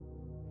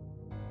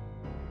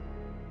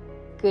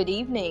Good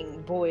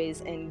evening, boys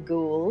and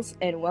ghouls,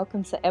 and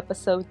welcome to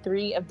episode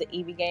 3 of the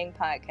Evie Gang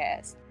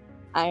podcast.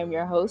 I am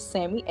your host,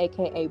 Sammy,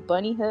 aka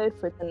Bunny Hood,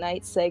 for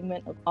tonight's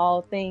segment of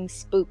All Things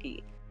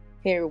Spooky.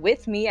 Here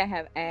with me, I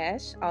have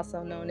Ash,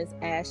 also known as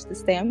Ash the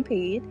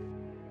Stampede.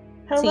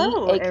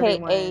 Hello,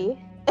 everyone.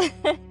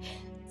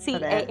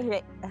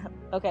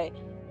 Okay.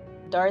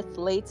 Darth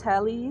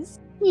Laytales.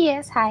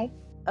 Yes, hi.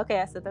 Okay,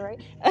 I said that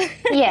right?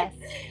 Yes.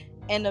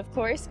 And of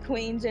course,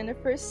 Queen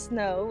Jennifer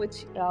Snow,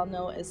 which y'all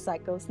know as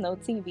Psycho Snow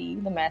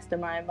TV, the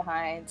mastermind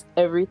behind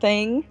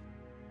everything.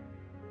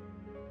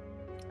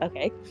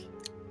 Okay.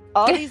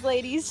 All these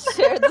ladies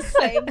share the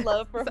same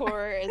love for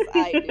horror as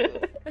I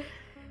do.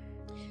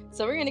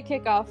 So we're going to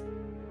kick off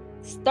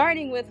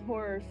starting with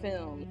horror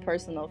film.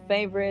 Personal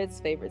favorites,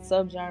 favorite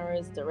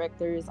subgenres,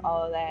 directors,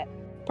 all of that.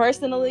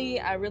 Personally,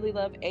 I really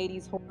love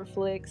 80s horror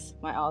flicks.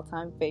 My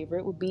all-time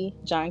favorite would be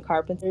John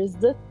Carpenter's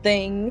The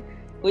Thing,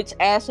 which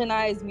Ash and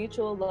I's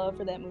mutual love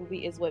for that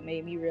movie is what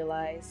made me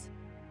realize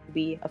to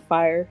be a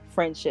fire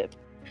friendship.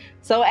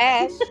 So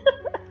Ash,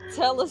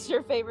 tell us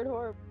your favorite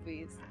horror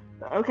movies.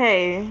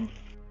 Okay.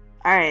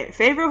 All right.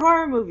 Favorite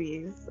horror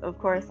movies, of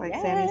course, like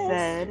Sammy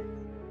said.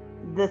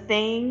 The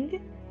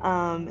Thing,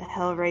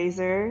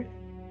 Hellraiser,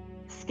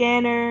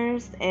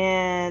 Scanners,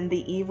 and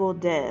The Evil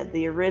Dead,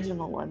 the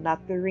original one,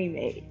 not the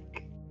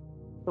remake.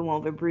 The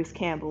one with Bruce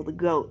Campbell, the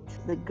GOAT,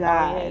 the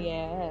God. Oh,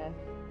 yeah.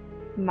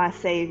 My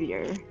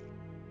savior.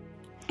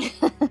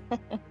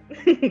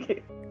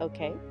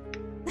 Okay.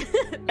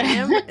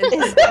 Pam,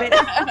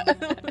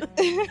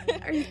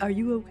 are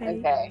you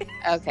okay?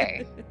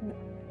 Okay.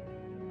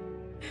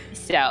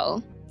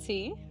 So,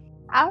 T?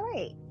 all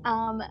right.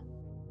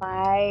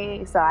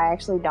 I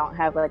actually don't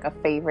have like a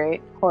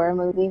favorite horror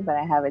movie, but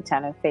I have a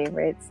ton of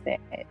favorites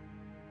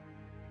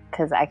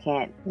because I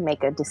can't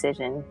make a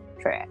decision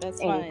for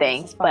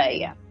anything. But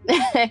yeah.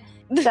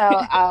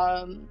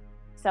 So,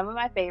 some of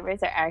my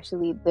favorites are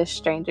actually The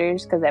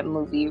Strangers, because that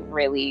movie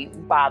really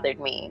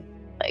bothered me,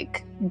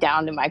 like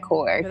down to my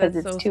core, because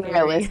it's so too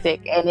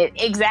realistic, and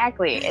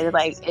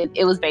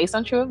it was based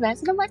on true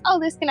events, and I'm like, oh,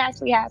 this can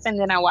actually happen.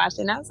 Then I watched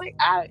it, and I was like,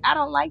 I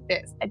don't like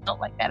this. I don't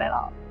like that at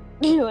all.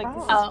 You're like,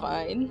 this is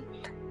fine.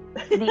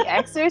 The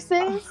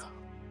Exorcist.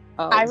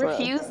 I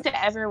refuse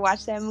to ever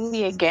watch that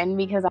movie again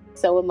because I'm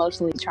so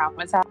emotionally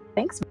traumatized.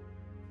 Thanks.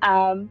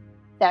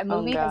 That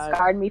movie has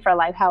scarred me for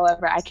life.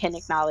 However, I can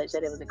acknowledge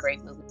that it was a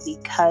great movie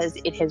because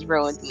it has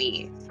ruined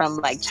me from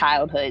like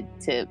childhood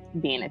to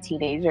being a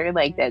teenager.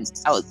 Like that,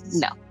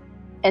 no.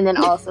 And then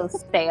also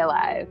Stay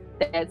Alive.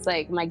 That's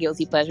like my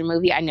guilty pleasure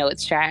movie. I know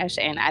it's trash,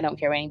 and I don't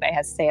care what anybody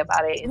has to say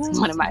about it. It's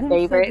one of my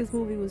favorites. This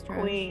movie was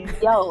trash.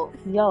 Yo,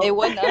 it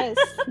wasn't us.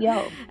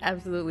 Yo,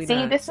 absolutely. See,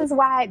 not. this is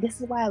why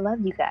I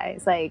love you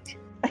guys. Like.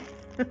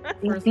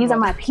 These are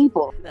my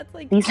people. That's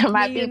like these are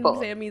my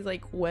people. Sammy's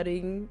like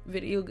wedding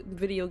video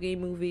game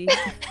movie.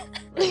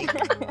 Like,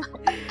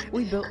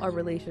 we built our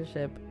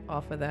relationship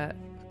off of that.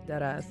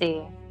 Deadass.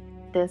 See,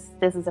 this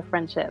is a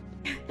friendship.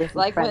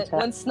 Like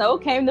when Snow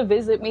came to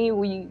visit me,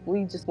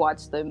 we just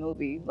watched the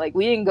movie. Like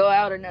we didn't go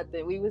out or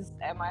nothing. We was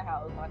at my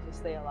house watching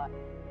Stay Alive.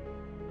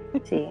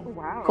 See,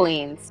 wow,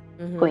 Queens,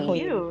 mm-hmm.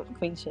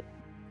 Queen shit.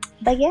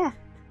 But yeah,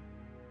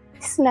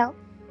 Snow.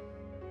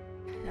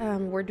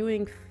 We're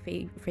doing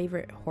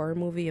favorite horror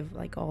movie of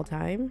like all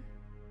time.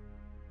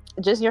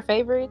 Just your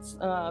favorites.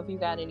 If you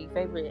got any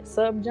favorite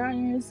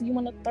subgenres you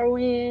want to throw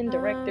in,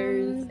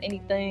 directors,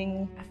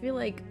 anything. I feel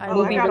like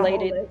movie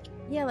related.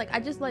 Yeah, like I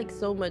just like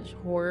so much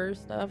horror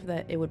stuff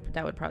that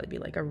that would probably be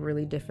like a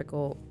really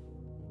difficult,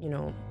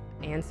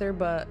 answer.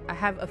 But I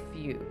have a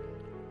few.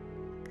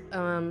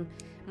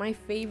 My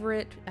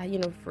favorite,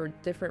 for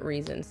different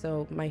reasons.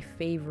 So my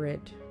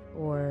favorite,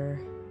 or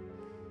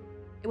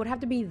it would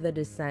have to be The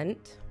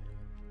Descent.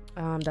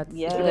 That's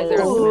you guys are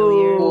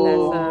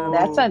familiar.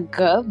 That's a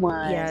good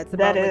one. Yeah, it's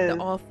about like the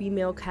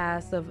all-female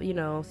cast of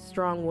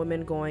strong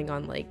women going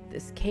on like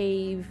this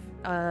cave.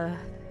 And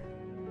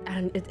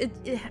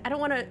I don't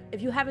want to.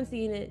 If you haven't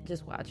seen it,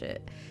 just watch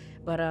it.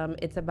 But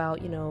it's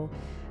about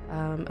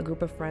a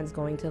group of friends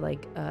going to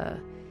like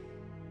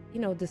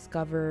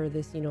discover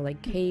this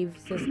like cave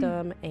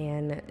system,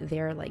 and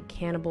they're like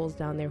cannibals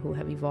down there who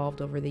have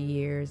evolved over the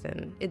years,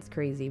 and it's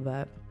crazy,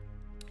 but.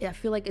 Yeah, I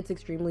feel like it's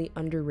extremely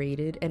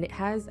underrated, and it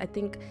has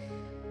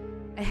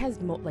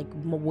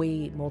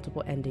way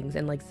multiple endings,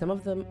 and like some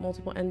of the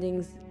multiple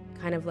endings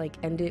kind of like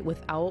end it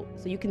without,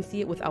 so you can see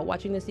it without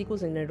watching the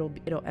sequels, and it'll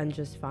end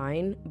just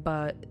fine.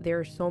 But there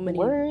are so many.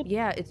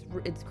 Yeah,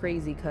 it's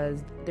crazy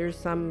because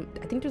there's I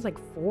think there's like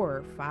 4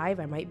 or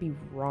 5. I might be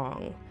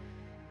wrong.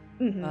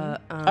 Mm-hmm.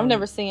 I've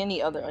never seen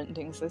any other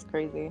endings. That's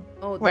crazy.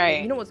 Oh,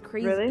 right. You know what's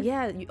crazy? Really?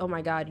 Yeah. Oh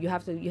my God. You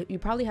have to. You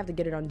probably have to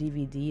get it on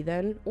DVD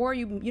then, or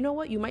you know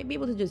what? You might be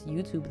able to just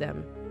YouTube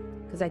them,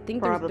 because I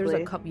think there's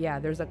a couple. Yeah,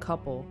 there's a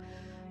couple.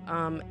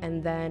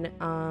 And then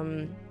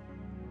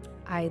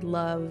I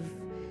love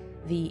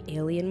the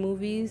Alien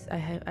movies.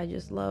 I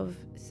just love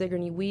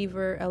Sigourney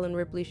Weaver, Ellen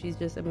Ripley. She's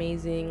just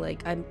amazing.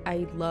 Like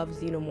I love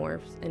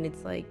xenomorphs, and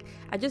it's like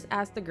I just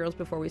asked the girls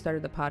before we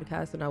started the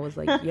podcast, and I was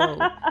like, "Yo,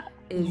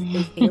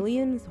 is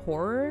aliens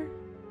horror?"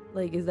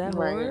 Like, is that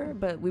horror?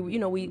 But we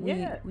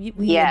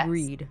Yes.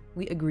 agreed.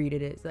 We agreed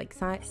it is. Like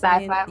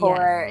sci-fi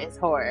horror is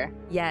horror.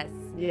 Yes.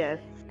 Yes.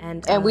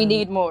 And we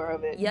need more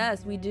of it.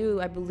 Yes, we do.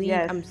 I believe.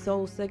 Yes. I'm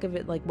so sick of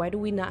it. Like, why do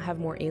we not have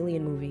more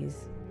alien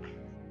movies?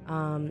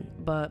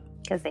 But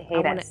because they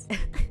hate us.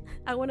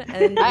 I want to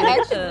end. I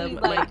actually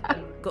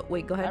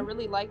go ahead. I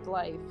really liked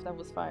Life. That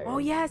was fire. Oh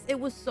yes, it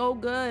was so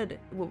good.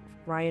 Well,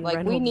 Ryan like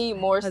Reynolds' we need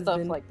more husband.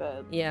 Stuff like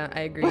that. Yeah,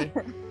 I agree.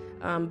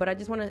 But I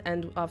just want to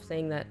end off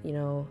saying that, you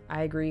know,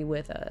 I agree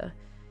with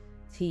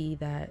T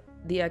that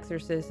The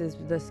Exorcist is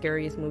the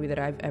scariest movie that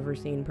I've ever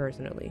seen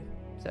personally.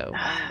 So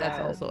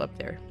that's also up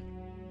there.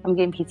 I'm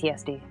getting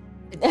PTSD.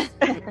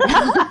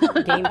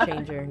 Game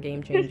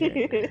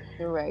changer.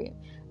 You're right.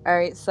 All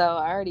right, so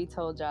I already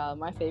told y'all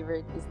my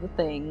favorite is The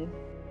Thing,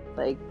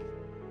 like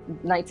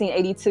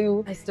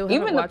 1982. I still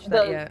haven't watched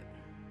that yet.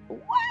 What?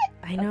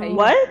 I know. Okay.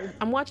 What?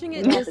 I'm watching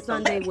it this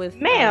Sunday with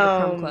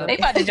Ma'am. the Club. They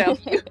about to jump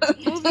you.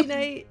 Movie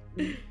night.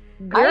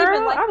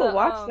 Girl, I will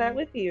watch that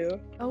with you.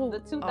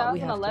 The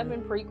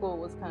 2011 prequel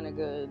was kind of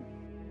good.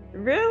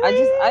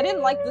 Really? I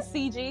didn't like the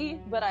CG,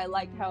 but I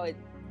liked how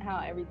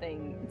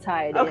everything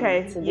tied.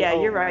 Okay, into the yeah,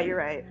 old you're right. one. You're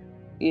right.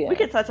 Yeah, we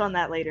could touch on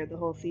that later. The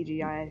whole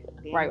CGI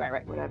thing,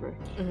 right. Whatever.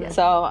 Mm-hmm. Yeah.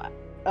 So,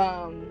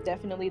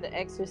 definitely The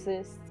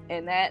Exorcist,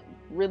 and that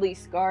really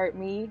scarred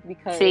me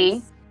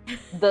because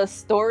the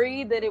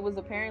story that it was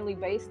apparently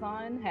based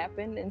on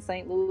happened in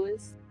St.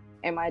 Louis.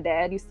 And my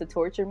dad used to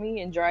torture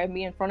me and drive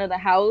me in front of the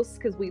house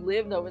because we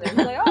lived over there.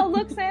 He's like, "Oh,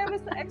 look, Sam,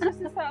 it's the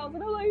Exorcist house."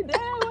 And I'm like, "Dad,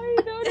 why are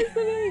you doing this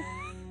to me?"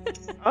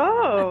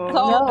 Oh,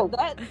 so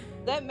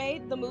that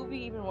made the movie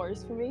even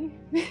worse for me.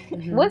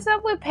 Mm-hmm. What's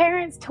up with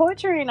parents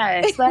torturing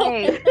us?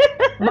 Like,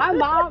 my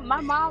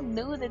mom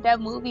knew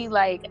that movie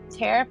like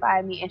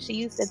terrified me, and she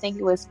used to think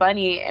it was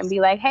funny and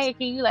be like, "Hey,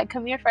 can you like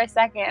come here for a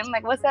second?" I'm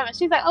like, "What's up?" And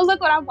she's like, "Oh, look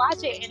what I'm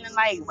watching." And then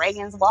like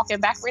Reagan's walking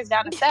backwards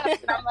down the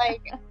steps, and I'm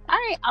like, "All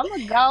right, I'm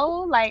gonna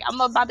go." Like,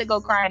 I'm about to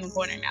go cry in the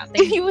corner now.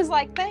 He was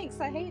like, "Thanks,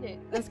 I hate it."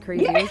 That's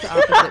crazy. It was the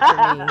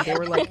opposite for me. They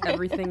were like,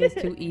 everything is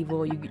too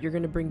evil. You're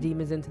gonna bring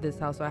demons into this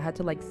house. So I had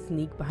to like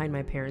sneak behind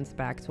my parents'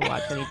 back to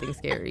watch anything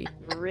scary.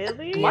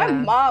 Really? My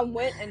mom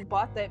went and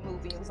bought that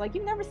movie and was like,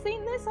 "You've never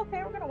seen this?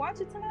 Okay, we're gonna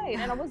watch it tonight."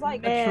 And I was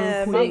like,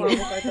 "Man, my mom was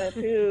like that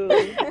too."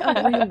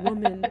 A real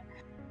woman.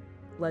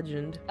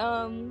 Legend.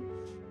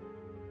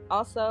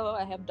 Also,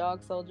 I have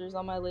Dog Soldiers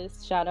on my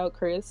list. Shout out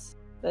Chris.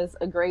 That's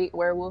a great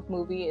werewolf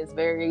movie. It's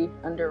very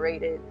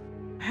underrated.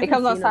 It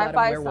comes on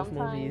Sci-Fi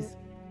sometimes.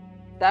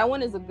 That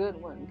one is a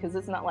good one because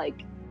it's not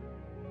like,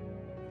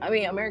 I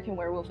mean, American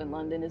Werewolf in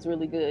London is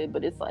really good,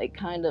 but it's like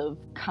kind of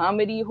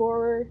comedy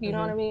horror. You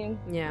know what I mean?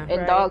 Yeah.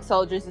 And Dog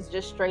Soldiers is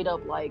just straight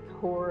up like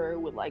horror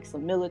with like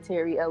some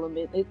military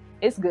element.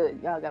 It's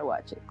good. Y'all gotta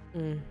watch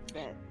it.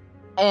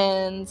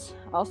 And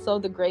also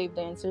The Grave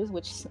Dancers,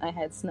 which I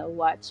had Snow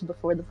watch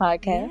before the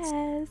podcast.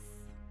 Yes.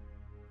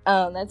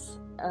 That's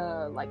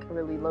like a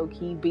really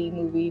low-key B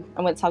movie.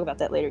 I'm gonna talk about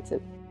that later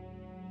too.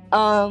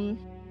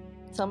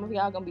 Some of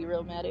y'all gonna be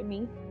real mad at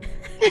me,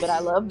 but I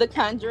love the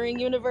Conjuring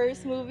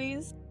universe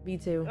movies. Me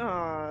too.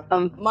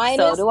 Minus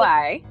so do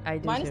I. I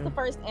do minus too. the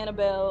first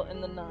Annabelle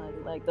and the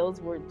Nun. Like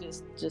those were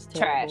just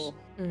trash. Terrible.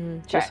 Mm-hmm.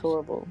 Trash. Just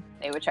horrible.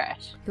 They were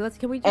trash.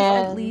 Can we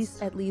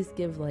just at least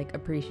give like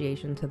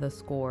appreciation to the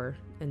score,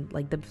 and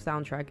like the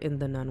soundtrack in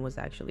The Nun was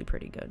actually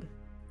pretty good.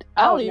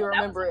 I don't even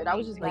remember it. I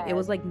was just like mad. it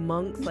was like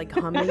monks like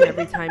humming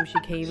every time she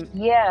came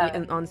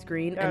on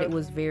screen, and it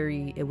was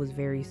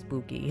very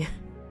spooky.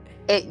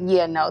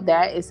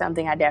 That is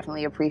something I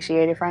definitely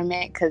appreciated from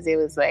it, because it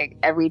was like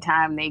every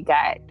time they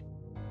got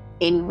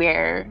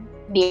anywhere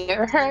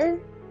near her,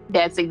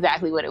 that's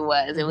exactly what it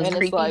was. It was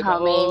creepy like,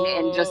 humming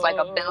and just like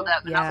a build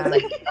up, and I was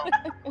like,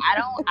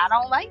 I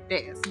don't like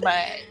this,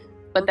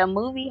 but the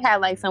movie had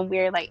like some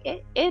weird, like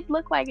it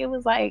looked like it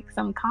was like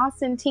some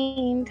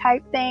Constantine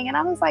type thing, and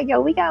I was like,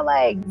 yo, we got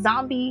like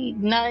zombie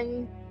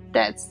nun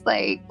that's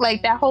like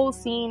that whole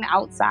scene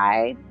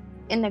outside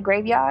in the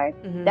graveyard.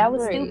 That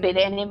was stupid,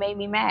 and it made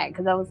me mad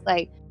because I was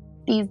like,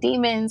 these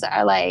demons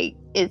are like,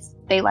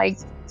 they like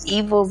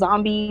evil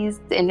zombies,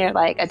 and they're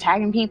like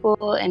attacking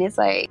people, and it's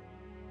like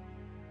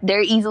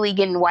they're easily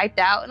getting wiped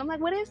out, and I'm like,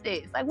 what is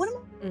this? Like, what am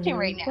I watching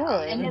right now?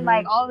 And then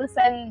like all of a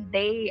sudden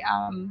they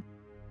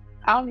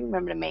I don't even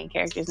remember the main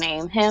character's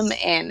name. Him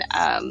and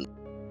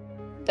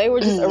they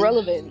were just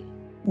irrelevant.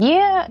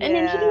 Yeah, and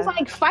then he was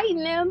like fighting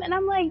them, and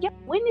I'm like, yo,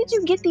 when did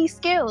you get these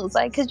skills?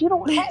 Like, because you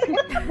don't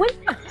have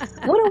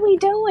what are we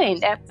doing?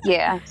 That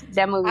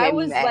movie made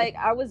me mad.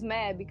 I was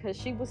mad because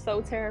she was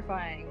so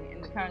terrifying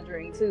in The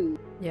Conjuring 2.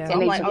 Yeah, so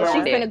I'm like, oh,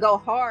 she's gonna go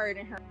hard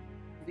in her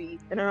movie,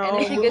 and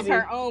then she gets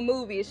her own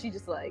movie, and she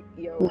just like,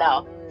 yo,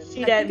 no,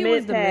 she that it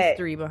was the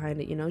mystery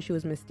behind it. You know, she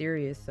was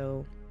mysterious,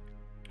 so.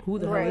 Who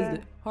the hell is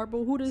it?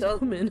 Harpo, who this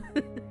woman?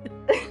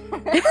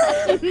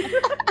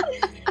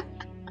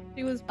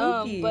 She was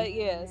spooky. But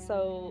yeah,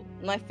 so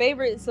my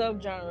favorite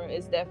subgenre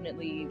is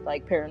definitely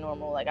like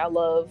paranormal. Like I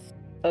love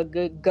a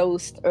good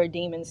ghost or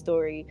demon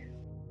story,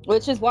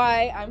 which is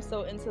why I'm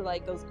so into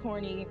like those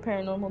corny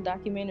paranormal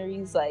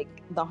documentaries like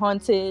The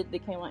Haunted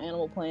that came on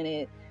Animal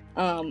Planet,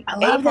 I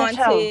love that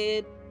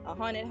show. A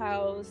Haunted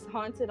House.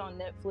 Haunted on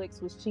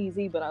Netflix was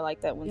cheesy, but I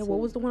like that one too. What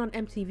was the one on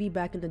MTV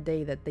back in the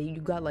day that you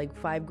got like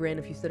 $5,000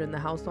 if you stood in the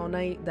house all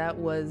night? That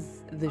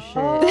was the shit.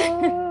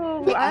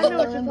 Oh, I know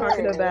what you're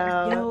talking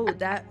about. Yo,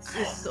 that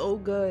is so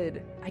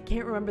good. I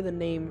can't remember the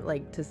name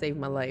like to save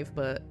my life,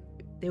 but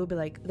they would be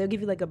like, they'll give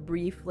you like a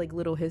brief like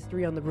little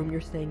history on the room you're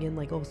staying in,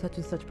 like, oh, such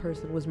and such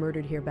person was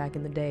murdered here back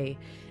in the day,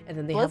 and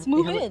then let's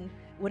move in.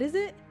 What is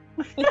it?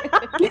 Do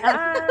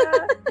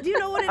you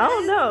know what it is? I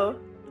don't know.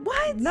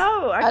 What?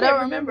 No, I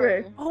can't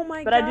remember. Oh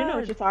my god! But I do know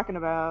what you're talking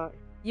about.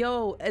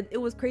 Yo,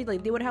 it was crazy.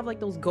 Like, they would have like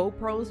those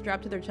GoPros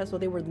strapped to their chest, so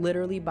they were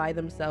literally by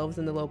themselves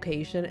in the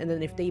location. And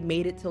then if they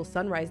made it till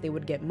sunrise, they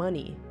would get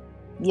money.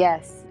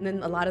 Yes. And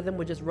then a lot of them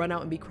would just run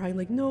out and be crying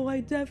like, "No, I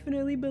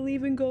definitely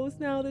believe in ghosts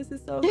now. This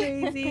is so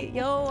crazy."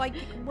 Yo, like,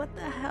 what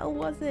the hell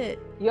was it?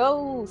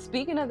 Yo,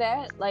 speaking of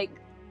that, like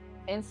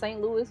in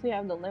St. Louis, we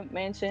have the Limp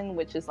Mansion,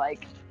 which is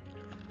like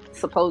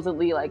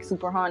supposedly like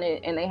super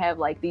haunted, and they have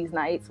like these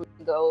nights where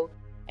you go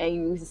and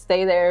you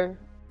stay there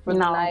for the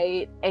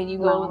night, and you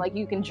go like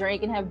you can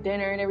drink and have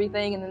dinner and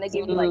everything, and then they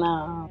give you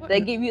like they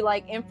give you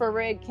like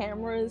infrared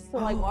cameras to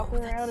like walk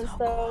around and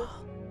stuff. Cool.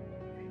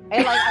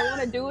 And like I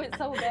want to do it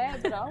so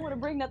bad, but I don't want to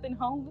bring nothing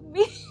home with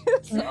me.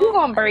 So, you're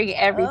gonna bring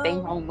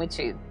everything home with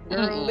you.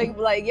 They be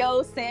like,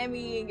 "Yo,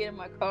 Sammy," and get in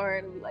my car,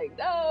 and I'll be like,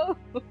 "No."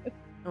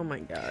 Oh my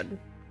god.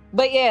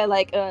 But yeah,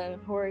 like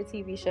horror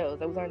TV shows.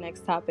 That was our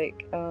next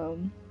topic.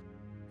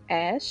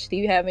 Ash, do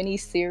you have any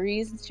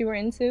series that you were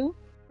into?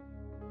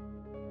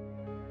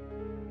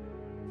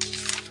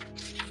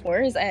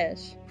 Where is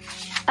Ash?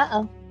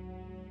 Uh-oh.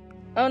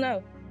 Oh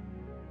no.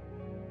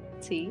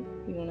 T,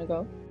 you wanna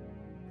go?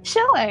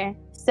 Sure.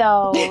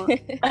 So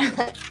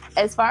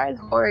as far as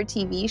horror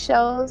TV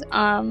shows,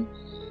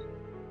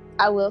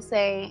 I will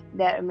say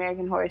that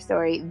American Horror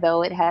Story,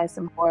 though it has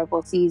some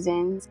horrible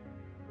seasons,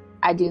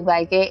 I do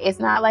like it. It's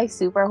not like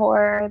super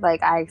horror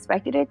like I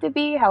expected it to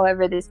be.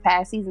 However, this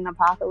past season,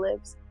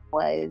 Apocalypse,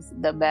 was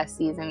the best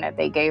season that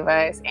they gave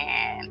us,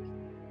 and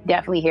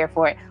definitely here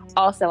for it.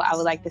 Also, I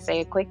would like to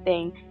say a quick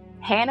thing.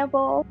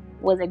 Hannibal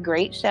was a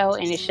great show,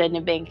 and it shouldn't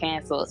have been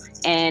canceled,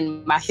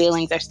 and my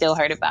feelings are still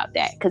hurt about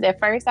that, because at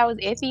first I was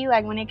iffy,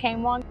 like when it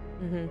came on,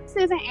 this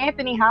isn't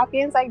Anthony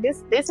Hopkins, like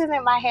this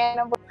isn't my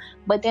Hannibal,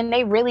 but then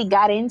they really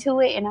got into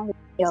it, and I was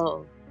like,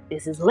 yo,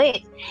 this is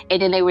lit.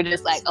 And then they were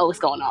just like, oh, it's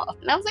going off,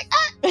 and I was like,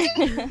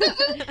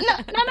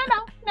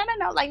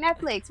 no, like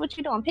Netflix, what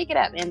you doing, pick it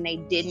up. And they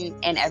didn't,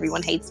 and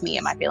everyone hates me,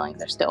 and my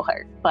feelings are still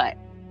hurt. But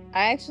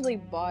I actually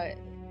bought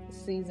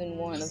season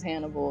 1 of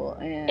Hannibal,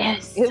 and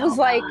it was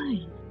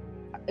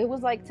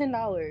like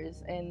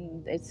 $10,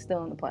 and it's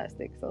still in the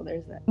plastic, so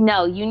there's that.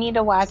 No, you need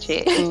to watch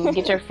it and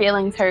get your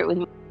feelings hurt with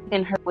me,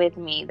 and hurt with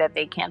me that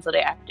they canceled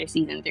it after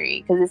season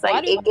 3, because it's like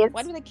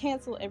why do they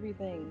cancel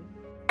everything?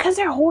 Because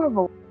they're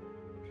horrible.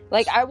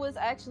 Like, I was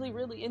actually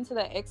really into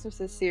that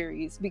Exorcist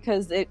series,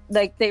 because it,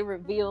 like, they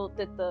revealed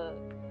that the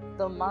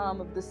mom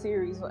of the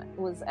series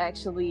was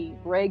actually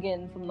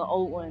Reagan from the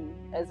old one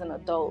as an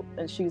adult,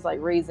 and she was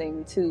like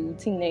raising 2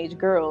 teenage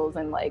girls,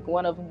 and like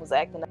one of them was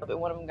acting up and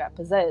one of them got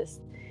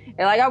possessed,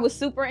 and like I was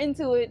super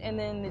into it, and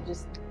then it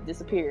just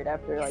disappeared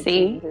after like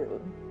season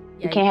 2.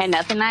 You can't have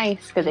nothing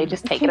nice because they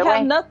just take it away.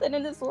 Have nothing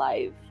in this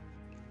life.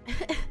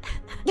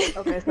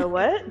 Okay, so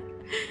what?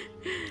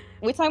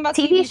 We're talking about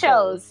TV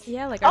shows.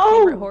 Yeah, like our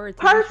favorite horror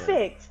TV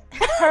shows.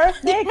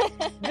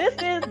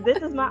 Perfect. This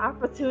is my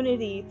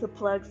opportunity to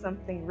plug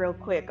something real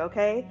quick,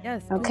 okay?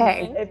 Yes.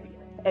 Okay.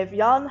 If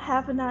y'all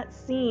have not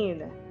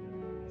seen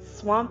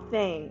Swamp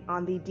Thing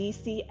on the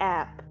DC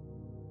app,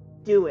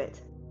 do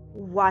it.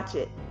 Watch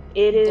it.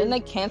 It is. Didn't they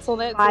cancel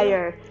that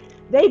fire.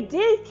 They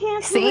did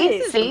cancel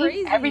it. See?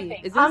 Crazy.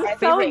 Everything. Is this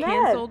favorite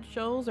canceled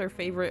shows or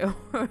favorite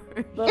horror?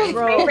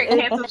 Favorite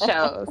canceled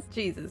shows.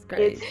 Jesus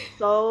Christ. It's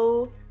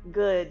so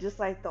good. Just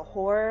like the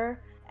horror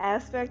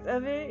aspect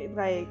of it.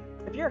 Like,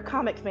 if you're a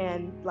comic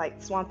fan,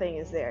 like Swamp Thing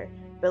is there.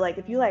 But like,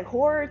 if you like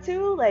horror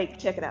too, like,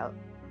 check it out.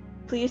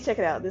 Please check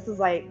it out.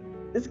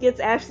 This gets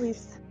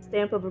Ashley's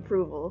stamp of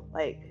approval.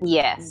 Like,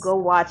 yes, go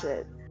watch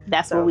it.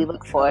 That's what we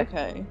look for.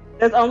 Okay.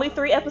 There's only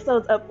 3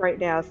 episodes up right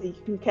now, so you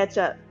can catch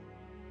up.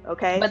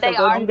 Okay, but they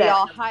are gonna be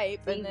all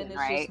hype, and then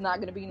it's just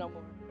not gonna be no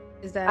more.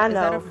 Is that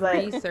a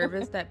free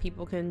service that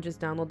people can just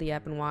download the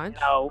app and watch?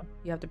 No,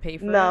 you have to pay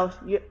for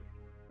it.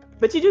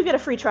 But you do get a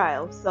free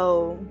trial,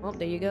 so. Well,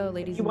 there you go,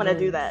 ladies. You want to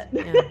do that?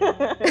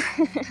 Yeah.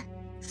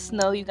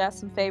 Snow, you got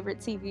some favorite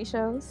TV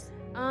shows?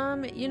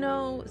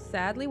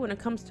 Sadly, when it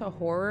comes to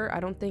horror, I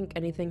don't think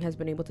anything has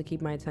been able to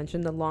keep my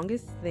attention. The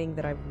longest thing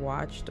that I've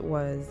watched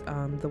was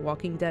The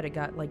Walking Dead. It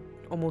got like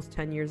almost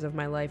 10 years of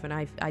my life, and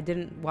I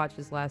didn't watch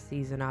this last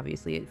season.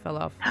 Obviously, it fell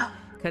off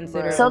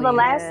considerably. So the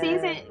last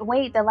season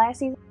was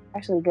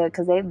actually good,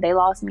 because they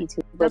lost me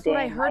too. That's what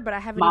I heard, but I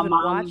haven't even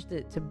watched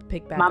it to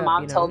pick back up. My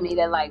mom told me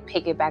to like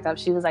pick it back up.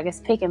 She was like, it's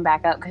picking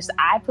back up, because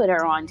I put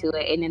her onto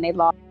it, and then they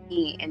lost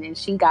me, and then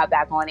she got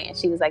back on it, and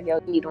she was like,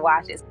 yo, you need to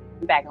watch this.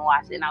 Back and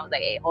watch it, and I was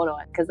like, hey, hold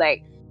on, because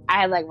like I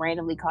had like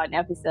randomly caught an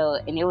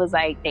episode, and it was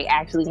like they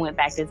actually went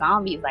back to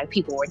zombies. Like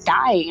people were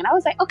dying, and I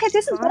was like, okay,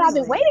 this is what I've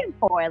been waiting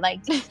for.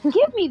 Like,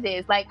 give me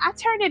this. Like, I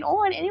turned it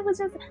on, and it was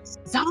just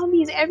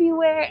zombies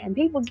everywhere, and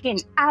people getting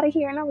out of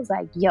here. And I was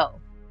like, yo,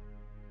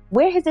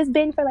 where has this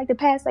been for like the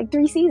past like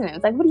 3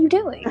 seasons? Like, what are you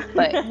doing?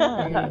 But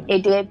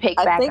it did pick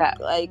back up.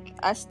 Like,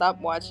 I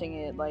stopped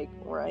watching it like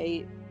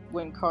right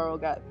when Carl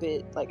got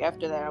bit. Like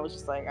after that, I was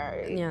just like, all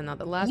right. Yeah, no,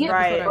 the last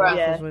episode I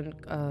watched was when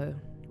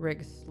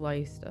Rick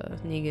sliced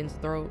Negan's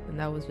throat, and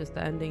that was just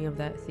the ending of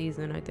that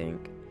season, I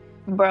think.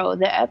 Bro,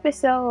 the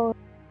episode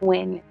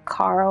when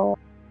Carl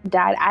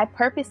died, I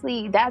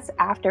purposely, that's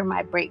after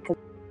my break because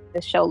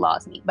the show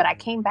lost me, but I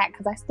came back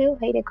because I still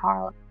hated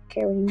Carl. I don't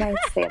care what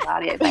anybody say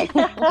about it. Like,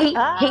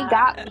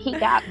 he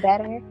got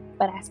better,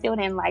 but I still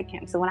didn't like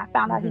him. So when I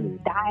found out he was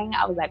dying,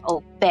 I was like,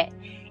 oh, bet.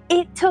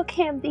 It took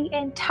him the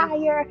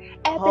entire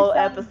whole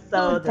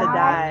episode to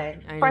die.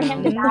 For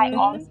him to die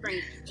off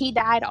screen. He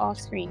died off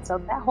screen. So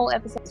that whole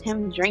episode was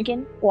him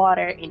drinking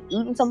water and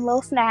eating some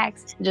little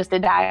snacks just to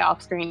die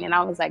off screen. And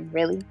I was like,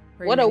 really?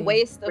 What a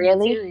waste of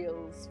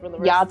materials for the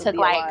rest Y'all of took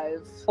like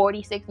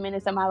 46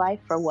 minutes of my life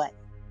for what?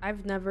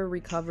 I've never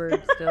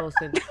recovered still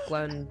since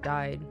Glenn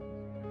died.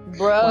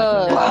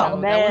 Bro, that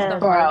was the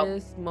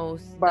hardest,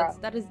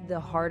 that is the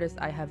hardest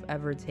I have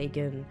ever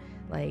taken,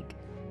 like,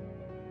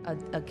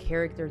 a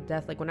character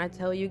death. Like, when I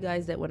tell you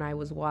guys that when I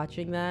was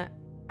watching that,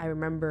 I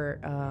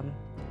remember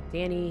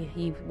Danny,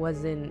 he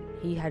wasn't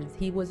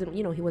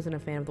a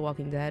fan of The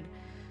Walking Dead,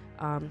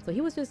 so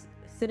he was just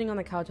sitting on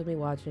the couch with me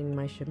watching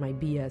my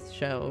BS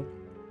show,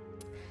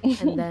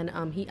 and then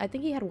I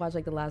think he had watched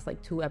like the last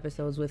like 2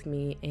 episodes with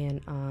me,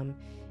 and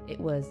it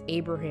was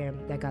Abraham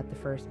that got the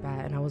first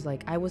bat, and I was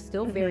like, I was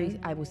still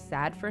I was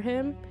sad for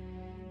him.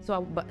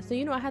 So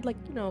I had like,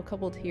 a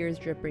couple tears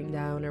dripping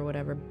down or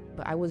whatever,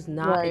 but I was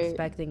not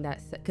expecting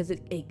that, because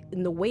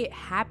in the way it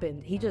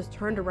happened, he just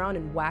turned around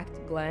and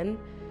whacked Glenn.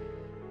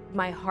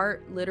 My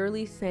heart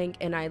literally sank,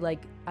 and I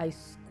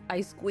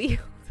squealed,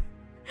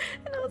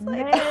 and I was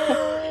like,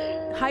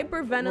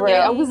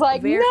 hyperventilating. I was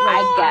like, no.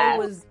 I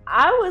was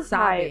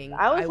sobbing. hyped.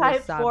 I was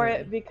hyped for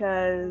it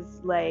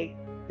because like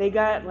they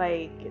got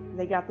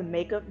the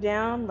makeup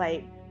down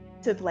like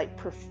to like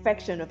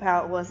perfection of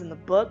how it was in the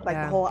book, like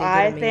the whole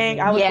eye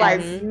thing. I was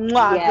like,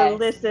 mwah,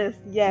 delicious.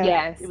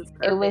 Yes,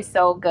 it was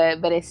so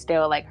good, but it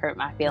still like hurt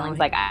my feelings.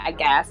 Like I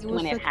gasped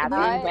when it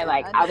happened, but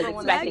like I was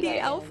expecting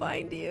it. I'll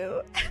find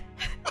you.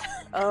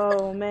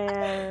 Oh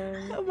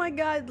man. Oh my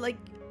god, like,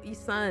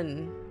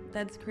 son,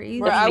 that's crazy.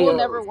 Bro, I will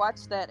never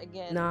watch that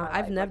again. No,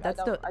 I do not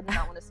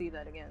want to see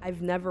that again. I've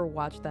never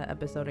watched that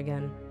episode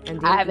again. And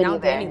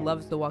Danny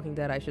loves The Walking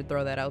Dead. I should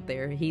throw that out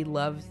there. He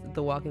loves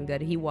The Walking Dead.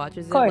 He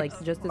watches it like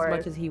just as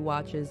much as he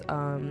watches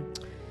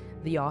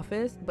The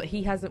Office, but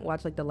he hasn't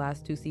watched like the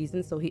last 2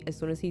 seasons. So as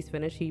soon as he's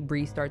finished, he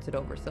restarts it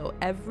over. So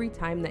every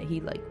time that he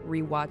like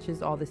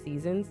rewatches all the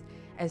seasons,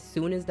 as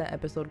soon as that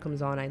episode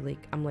comes on,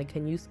 I'm like,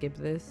 can you skip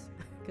this?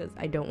 Because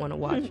I don't want to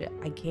watch it.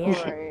 I can't.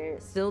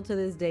 Still to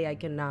this day, I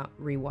cannot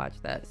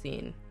rewatch that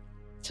scene.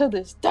 To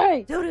this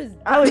day.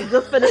 I was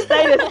just gonna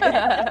say this.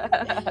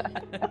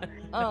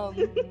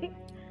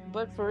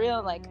 But for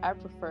real, like, I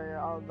prefer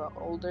all the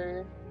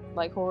older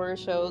like horror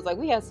shows. Like,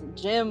 we had some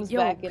gems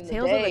back in the day.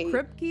 Tales of the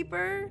Crypt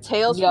Keeper.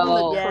 Tales from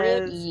the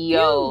Crypt.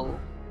 Yo.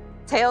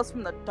 Tales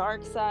from the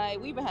Dark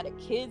Side. We even had a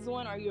kids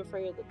one. Are You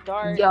Afraid of the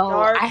Dark? Yo,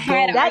 Dark. I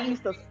had that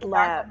used to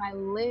slap on my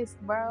list,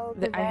 bro.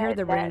 I heard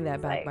they're bringing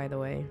that back, by the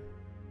way.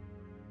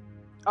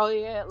 Oh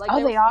yeah, like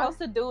they were supposed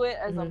to do it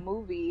as a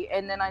movie,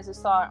 and then I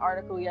just saw an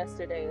article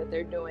yesterday that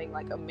they're doing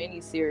like a mini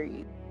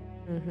series.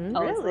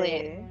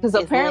 Really? Because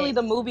apparently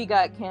the movie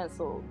got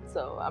canceled,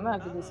 so I'm gonna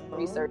have to do some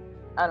research.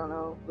 I don't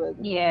know,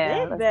 but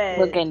let's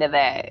look into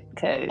that.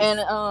 And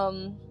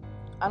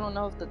I don't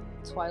know if the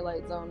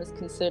Twilight Zone is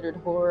considered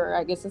horror.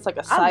 I guess it's like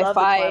a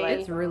sci-fi.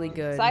 It's really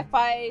good.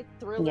 Sci-fi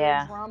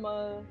thriller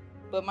drama.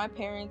 But my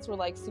parents were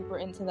like super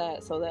into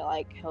that, so that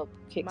like helped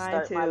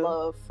kickstart my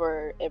love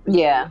for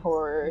everything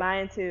horror.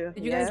 Mine too.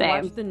 Did you guys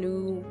watch the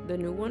new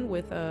one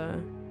with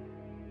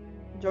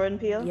Jordan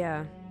Peele?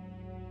 Yeah.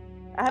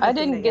 I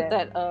didn't get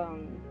that.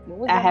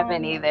 I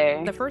haven't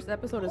either. The first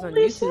episode is on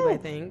YouTube, I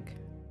think.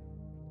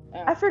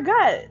 I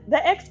forgot.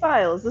 The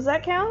X-Files. Does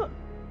that count?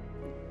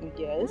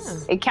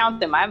 Yes. It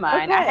counts in my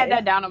mind. I had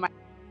that down on my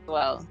as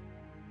well.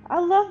 I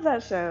love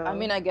that show. I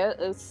mean, I guess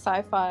it's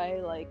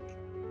sci-fi, like,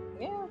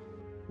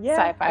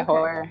 sci-fi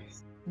horror.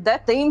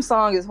 That theme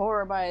song is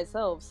horror by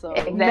itself, so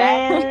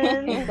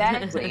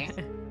exactly.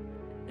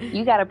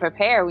 You gotta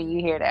prepare when you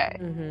hear that.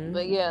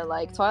 But yeah,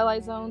 like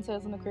Twilight Zone,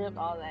 Tales from the Crypt,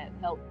 all that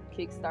helped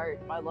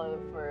kickstart my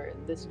love for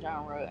this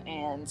genre.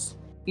 And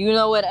you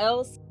know what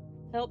else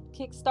helped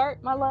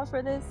kickstart my love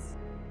for this?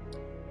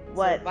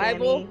 What?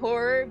 Survival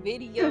horror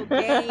video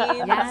games.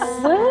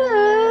 Yes.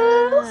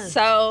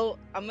 So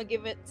I'm gonna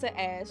give it to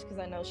Ash because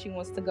I know she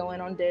wants to go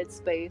in on Dead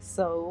Space.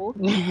 So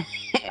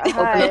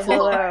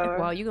hello.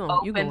 Well, you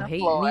gonna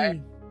hate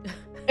me.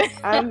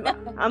 I'm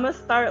gonna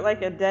start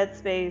like a Dead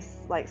Space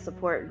like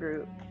support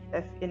group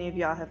if any of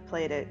y'all have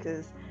played it,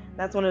 because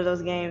that's one of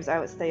those games I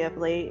would stay up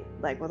late,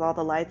 like with all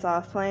the lights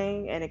off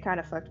playing, and it kind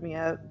of fucked me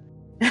up.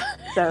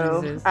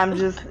 So Jesus. I'm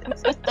just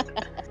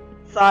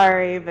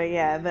sorry, but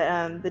yeah.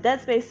 But the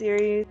Dead Space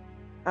series,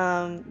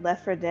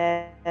 Left 4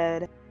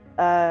 Dead.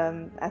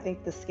 I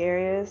think the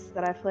scariest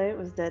that I played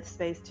was Dead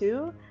Space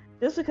 2,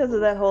 just because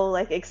of that whole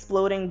like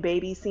exploding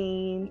baby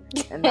scene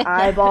and the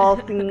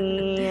eyeball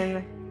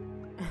scene.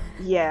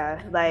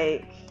 Yeah,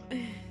 like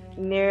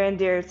near and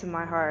dear to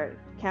my heart.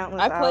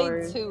 Countless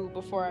hours. I played 2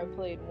 before I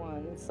played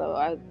 1, so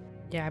I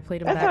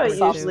played them That's how it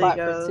soft usually spot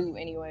goes. for 2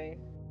 anyway.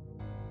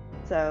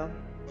 So,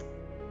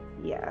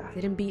 yeah.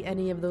 Didn't beat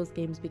any of those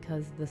games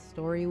because the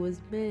story was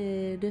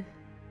mid.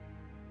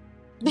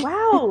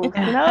 Wow,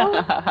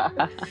 no.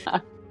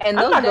 And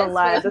I'm those not Dead gonna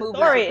lie, Space the movies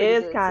story are pretty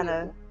is good, kind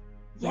of. too.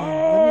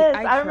 Yes,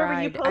 I remember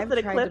tried, you posted I've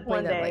a tried clip to play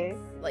one that day.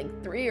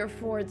 like 3 or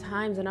 4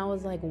 times, and I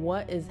was like,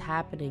 "What is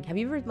happening?" Have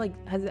you ever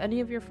has any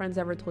of your friends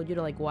ever told you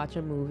to like watch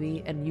a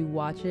movie and you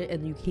watch it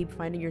and you keep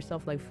finding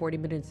yourself like 40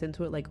 minutes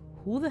into it, like,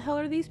 who the hell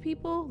are these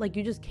people? Like,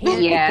 you just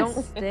can't. Yes. It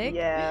don't stick.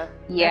 Yeah.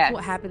 That's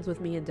what happens with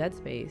me in Dead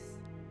Space.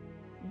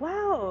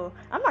 Wow.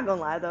 I'm not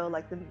gonna lie though,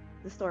 like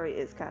the story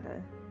is kind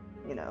of,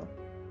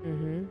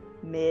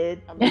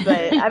 mid.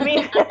 But I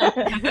mean,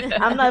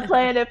 I'm not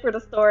playing it for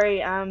the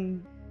story.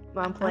 I'm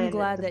playing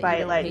glad it that to fight you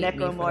don't like hate me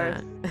for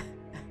necromorphs. that.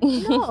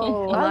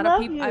 No, I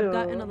love you. I've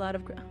gotten a lot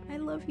of. I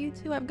love you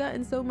too. I've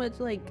gotten so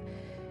much like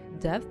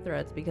death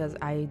threats because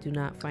I do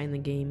not find the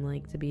game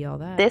like to be all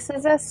that. This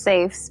is a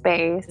safe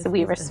space.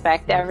 We is a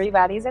respect safe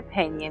everybody's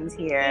opinions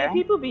here. Yeah,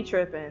 people be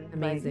tripping. Like,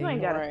 Amazing. you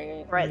ain't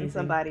gotta threaten Amazing.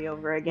 somebody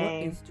over a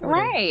game.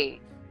 Right.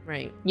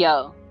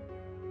 Yo.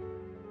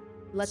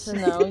 Let's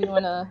know. You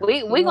wanna?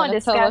 we gonna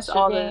discuss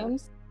all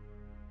games.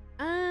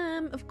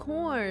 Of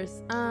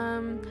course.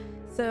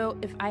 So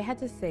if I had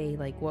to say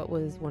like what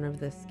was one of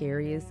the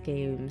scariest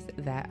games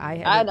that I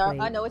ever played,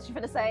 I know what you're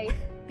gonna say.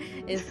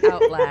 Is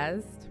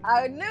Outlast.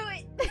 I knew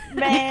it,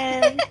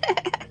 Man.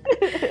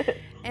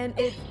 And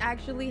it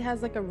actually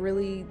has like a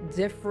really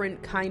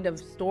different kind of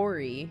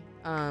story.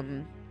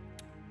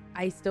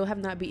 I still have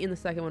not beaten the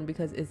second one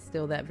because it's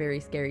still that very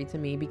scary to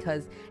me,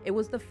 because it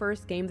was the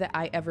first game that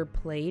I ever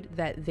played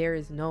that there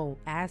is no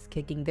ass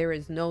kicking, there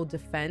is no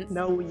defense.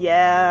 No,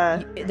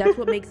 yeah. That's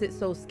what makes it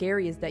so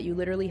scary, is that you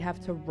literally have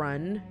to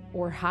run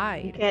or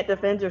hide. You can't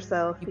defend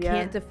yourself. You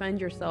can't defend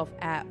yourself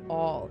at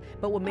all.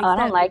 But what makes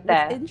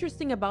what's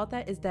interesting about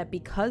that is that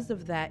because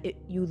of that,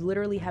 you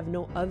literally have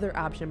no other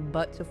option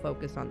but to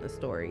focus on the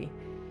story.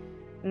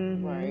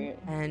 Mm-hmm. Right.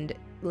 And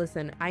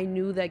listen, I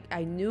know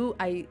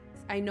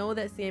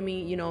that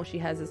Sammy, she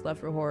has this love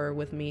for horror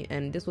with me,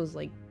 and this was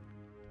like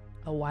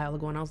a while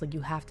ago, and I was like,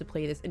 you have to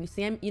play this. And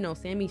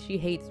Sammy, she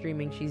hates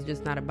streaming. She's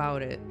just not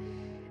about it.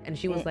 And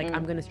she was like,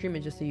 I'm gonna stream it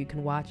just so you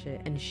can watch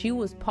it. And she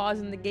was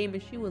pausing the game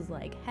and she was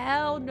like,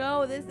 hell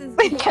no, this is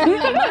too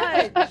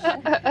much.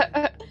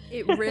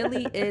 It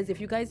really is.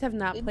 If you guys have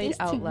not played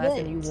Outlast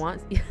and you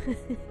want to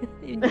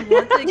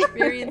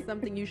experience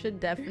something, you should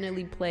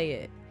definitely play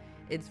it.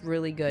 It's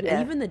really good. Yeah.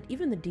 And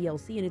even the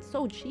DLC, and it's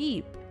so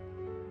cheap.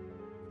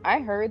 I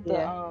heard the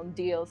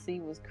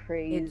DLC was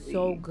crazy. It's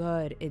so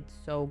good.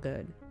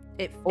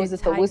 Was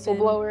it the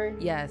whistleblower?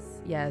 Yes.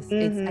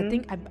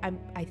 Mm-hmm.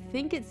 I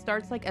think it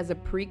starts like as a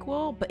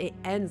prequel, but it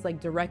ends like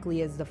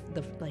directly as the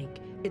like.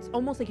 It's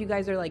almost like you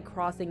guys are like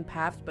crossing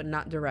paths, but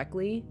not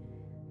directly.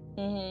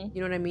 Mm-hmm.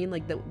 You know what I mean?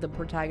 Like the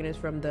protagonist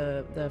from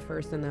the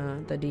first and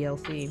the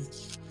DLC.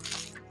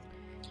 It's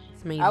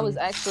amazing. I was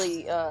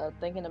actually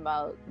thinking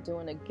about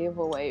doing a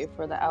giveaway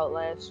for the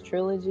Outlast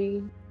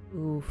trilogy.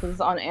 Oof. It's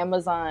on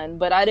Amazon,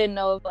 but I didn't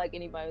know if like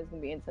anybody was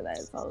gonna be into that,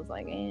 so I was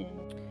like,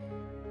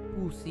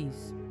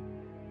 Pussies.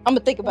 I'm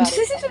gonna think about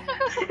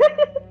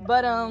it.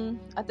 But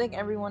I think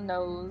everyone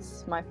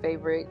knows my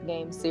favorite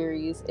game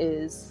series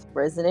is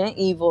Resident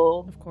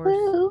Evil, Of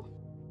course.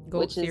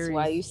 which series. is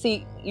why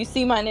you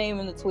see my name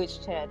in the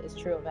Twitch chat is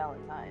Trill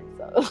Valentine.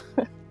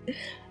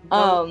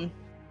 So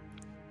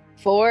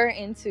 4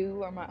 and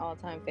 2 are my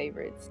all-time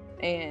favorites,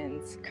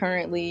 and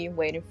currently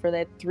waiting for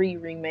that 3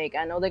 remake.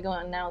 I know they're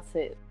gonna announce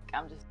it.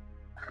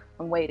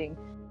 I'm waiting.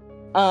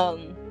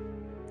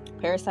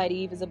 Parasite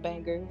Eve is a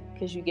banger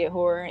because you get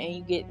horror and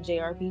you get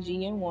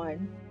JRPG in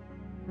one.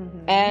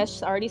 Mm-hmm.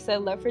 Ash already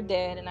said Left 4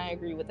 Dead, and I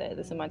agree with that.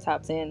 That's in my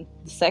top 10.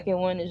 The second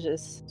one is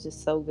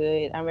just so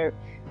good. I remember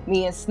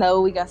me and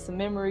Snow, we got some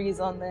memories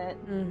on that.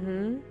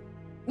 Mm-hmm.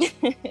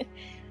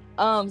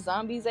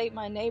 Zombies Ate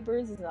My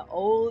Neighbors is an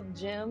old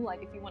gem.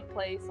 Like if you want to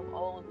play some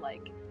old,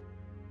 like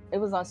it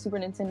was on Super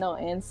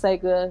Nintendo and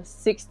Sega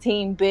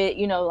 16-bit,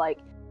 like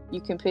you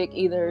can pick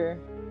either,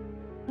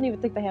 I don't even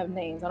think they have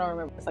names, I don't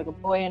remember. It's like a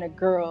boy and a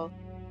girl,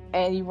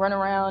 and you run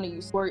around and you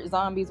squirt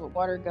zombies with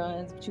water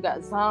guns. But you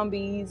got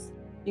zombies,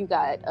 you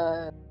got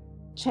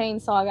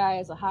chainsaw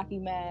guys, a hockey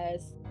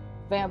mask,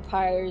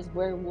 vampires,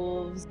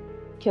 werewolves,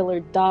 killer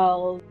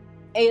dolls,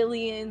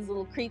 aliens,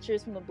 little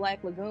creatures from the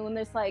Black Lagoon.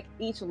 There's like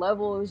each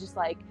level is just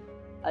like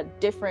a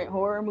different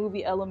horror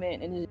movie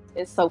element, and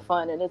it's so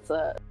fun. And it's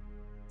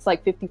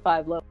like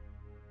 55 levels.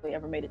 We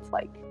ever made it to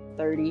like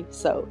 30,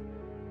 so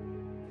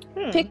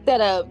Pick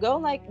that up. Go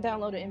like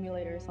download an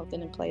emulator or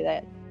something and play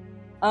that.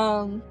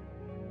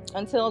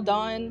 Until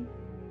Dawn.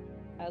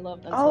 I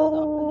loved Until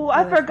Dawn. Oh,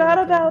 I forgot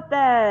about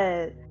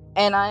that.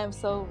 And I am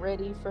so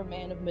ready for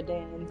Man of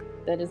Medan.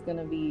 That is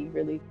gonna be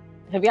really.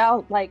 Have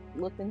y'all like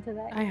looked into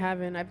that? I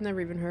haven't. I've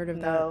never even heard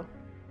of that.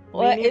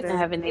 Well, I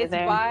haven't either.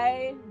 It's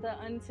by the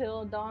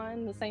Until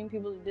Dawn, the same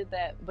people who did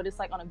that, but it's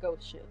like on a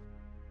ghost ship.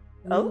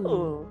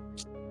 Oh.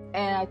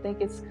 And I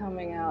think it's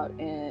coming out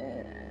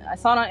I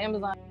saw it on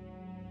Amazon,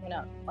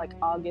 like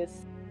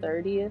August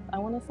 30th, I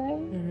want to say.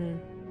 Mm-hmm.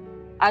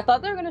 I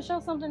thought they were going to show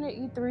something at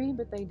E3,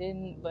 but they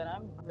didn't, but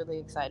I'm really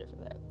excited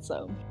for that,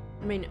 so.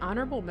 I mean,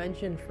 honorable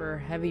mention for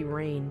Heavy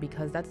Rain,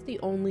 because that's the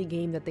only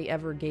game that they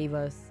ever gave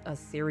us a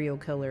serial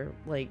killer,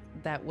 like,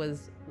 that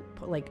was,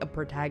 like, a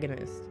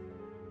protagonist.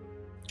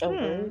 Okay.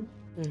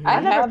 Mm-hmm. I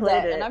never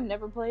played it, and I've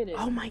never played it.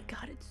 Oh my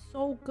god, it's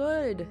so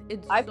good!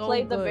 I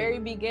played the very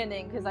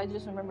beginning because I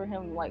just remember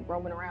him like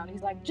roaming around.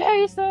 He's like,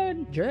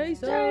 Jason.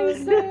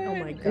 Oh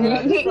my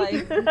god!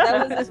 Like,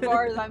 that was as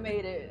far as I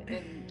made it.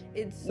 And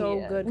it's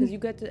so good because you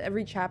get to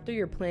every chapter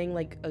you're playing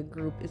like a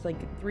group. It's like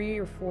 3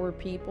 or 4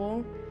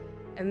 people,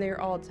 and they're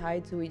all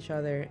tied to each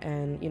other.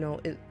 And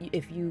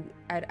if you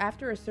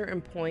after a certain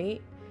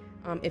point.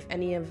 If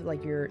any of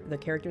like the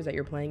characters that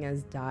you're playing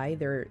as die,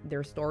 their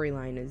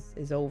storyline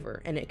is over,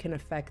 and it can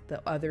affect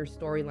the other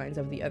storylines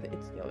of the other.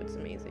 It's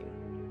amazing.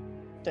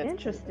 That's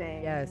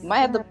interesting. Yes, might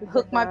have to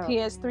hook my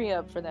PS3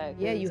 up for that.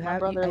 Yeah, you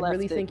have. I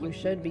really think you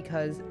should,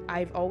 because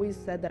I've always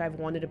said that I've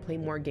wanted to play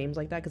more games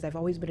like that, because I've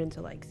always been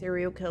into like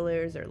serial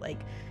killers or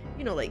like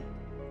like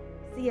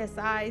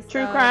CSI stuff.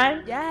 True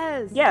crime.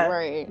 Yes. Yeah.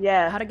 Right.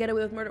 Yeah. How to Get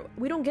Away with Murder.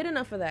 We don't get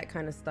enough of that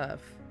kind of stuff.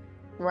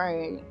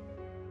 Right.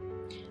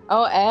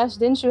 Oh, Ash,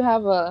 didn't you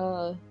have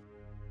a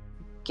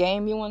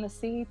game you want to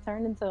see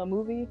turned into a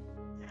movie?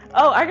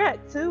 Oh, I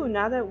got 2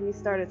 now that we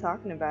started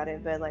talking about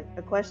it. But like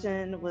the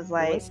question was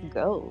like, let's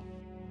go.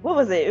 What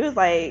was it? It was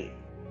like,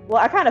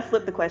 well, I kind of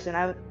flipped the question.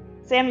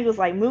 Sammy was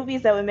like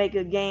movies that would make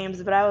good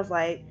games, but I was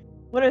like,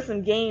 what are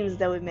some games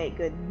that would make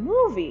good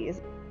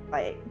movies?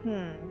 Like,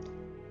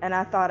 and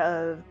I thought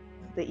of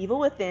The Evil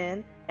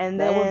Within, and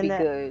that then would be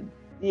good.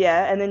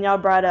 Yeah, and then y'all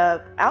brought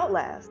up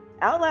Outlast.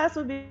 Outlast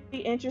would be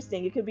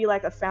interesting. It could be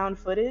like a found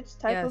footage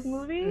type of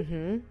movie.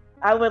 Mm-hmm.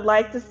 I would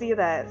like to see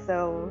that.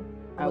 So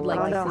I would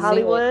like to see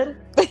Hollywood.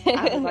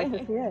 I would like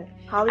to see it.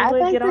 Hollywood,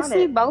 I'd like get to on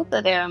see it. both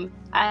of them.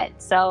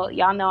 So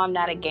y'all know I'm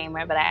not a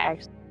gamer, but I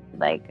actually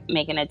like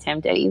make an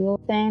attempt at Evil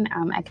Within.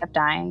 I kept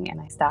dying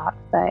and I stopped.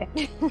 But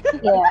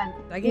yeah,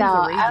 that game's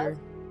a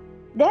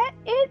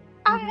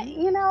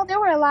rager. There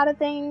were a lot of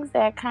things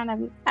that kind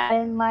of I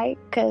didn't like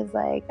because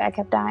like I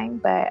kept dying,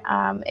 but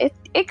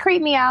it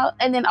creeped me out.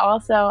 And then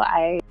also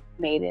I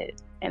made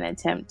it an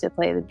attempt to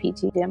play the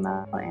PT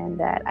demo, and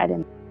that I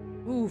didn't.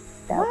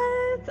 Oof.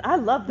 What? I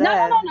love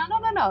that.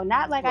 No.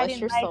 Not like Bless I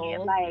didn't your like soul. it.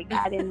 Like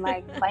I didn't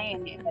like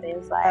playing it, but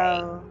it's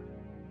like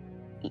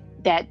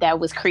that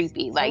was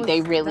creepy. Like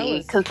they really,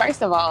 because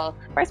first of all,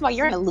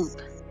 you're in a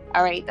loop.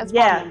 All right, that's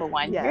point number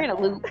 1. Yeah. You're in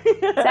a loop.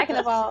 Second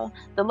of all,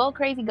 the little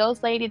crazy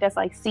ghost lady that's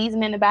like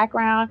seasoned in the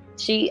background,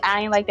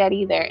 I ain't like that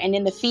either. And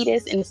then the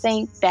fetus in the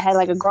sink that had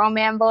like a grown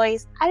man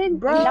voice, I didn't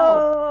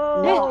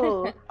know.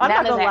 No. I'm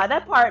not gonna lie,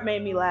 that part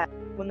made me laugh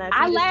when that.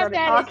 I laughed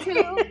at it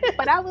too,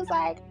 but I was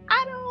like,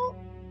 I don't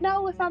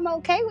know if I'm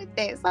okay with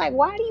this. Like,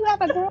 why do you have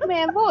a grown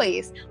man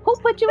voice? Who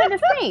put you in the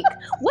sink?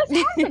 What's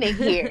happening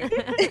here?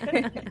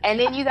 And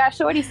then you got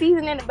Shorty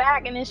season in the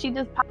back, and then she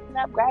just popping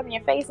up, grabbing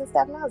your face and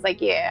stuff. And I was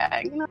like,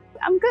 yeah,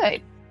 I'm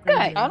good. Good.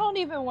 I don't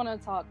even want to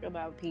talk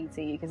about PT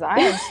because I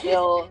am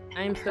still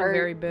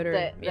very bitter.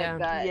 That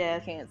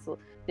got canceled.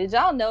 Did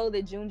y'all know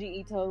that Junji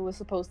Ito was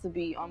supposed to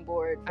be on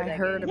board for that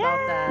heard game?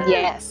 about that.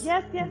 Yes.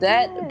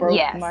 That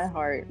broke my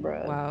heart,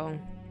 bro. Wow.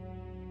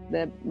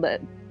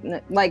 But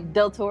like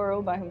Del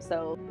Toro by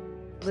himself,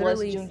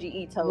 literally plus Junji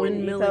Ito,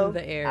 windmilling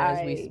the air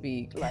as we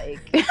speak. Like,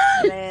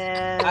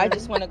 man, I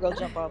just want to go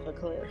jump off a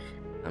cliff.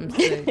 I'm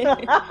sick.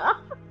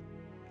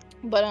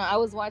 But I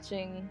was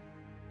watching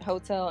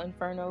Hotel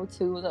Inferno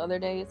 2 the other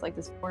day. It's like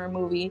this horror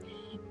movie,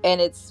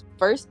 and it's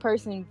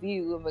first-person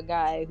view of a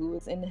guy who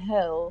was in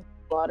hell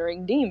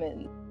slaughtering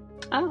demons.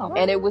 Oh.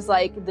 And it was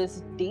like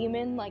this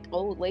demon, like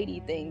old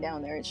lady thing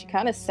down there, and she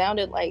kind of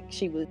sounded like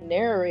she was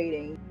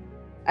narrating.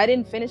 I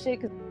didn't finish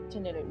it because I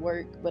mentioned it at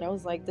work, but I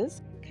was like,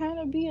 this kind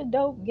of be a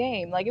dope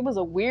game. Like, it was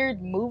a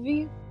weird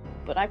movie,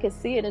 but I could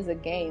see it as a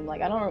game.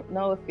 Like, I don't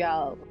know if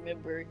y'all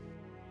remember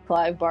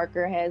Clive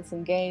Barker had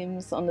some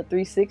games on the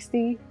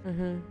 360.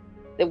 Mm-hmm.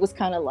 It was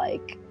kind of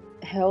like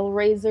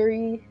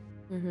Hellraiser-y.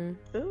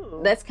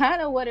 Mm-hmm. That's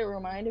kind of what it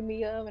reminded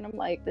me of, and I'm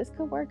like, this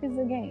could work as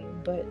a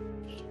game, but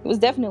it was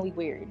definitely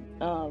weird.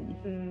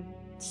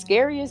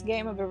 Scariest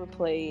game I've ever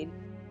played.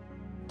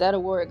 That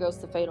award goes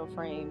to Fatal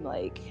Frame.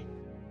 Like,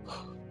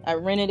 I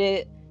rented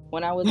it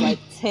when I was like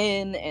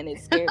 10, and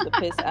it scared the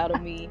piss out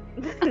of me.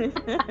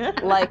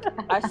 Like,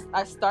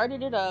 I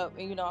started it up,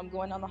 and I'm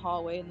going down the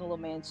hallway in the little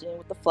mansion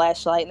with the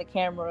flashlight and the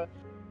camera,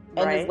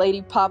 and this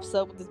lady pops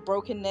up with this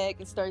broken neck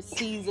and starts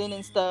seizing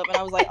and stuff, and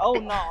I was like, oh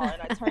no,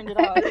 and I turned it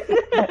off.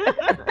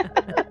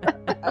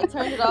 I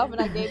turned it off and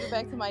I gave it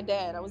back to my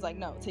dad. I was like,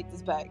 no, take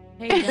this back.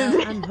 Hey,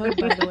 Dad, I'm Hood,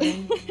 by the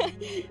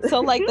way. So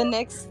like the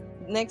next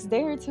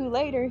day or two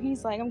later,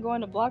 he's like, I'm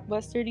going to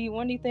Blockbuster. Do you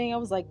want anything? I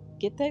was like,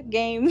 get that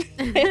game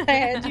I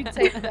had you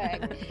take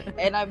back.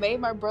 And I made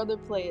my brother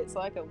play it so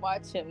I could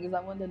watch him because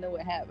I wanted to know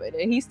what happened.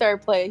 And he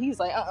started playing. He's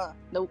like,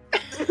 nope.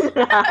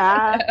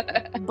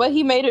 But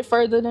he made it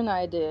further than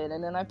I did.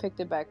 And then I picked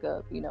it back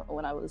up,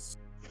 when I was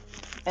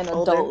an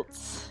adult.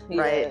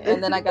 Yeah. Right.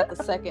 And then I got the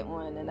second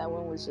one, and that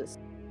one was just,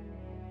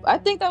 I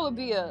think that would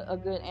be a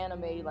good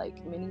anime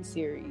like mini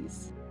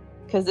series.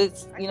 Because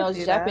it's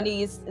it's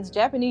Japanese. That. It's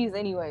Japanese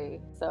anyway,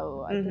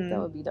 so I think that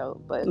would be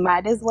dope. But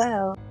might as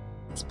well.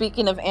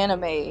 Speaking of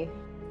anime,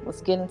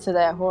 let's get into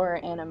that horror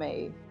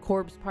anime.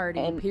 Corpse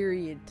Party.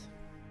 Period.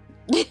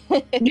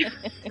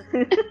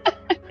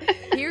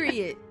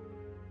 Period.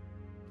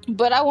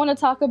 But I want to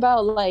talk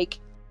about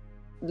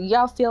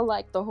y'all feel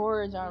like the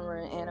horror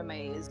genre in anime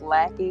is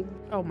lacking?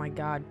 Oh my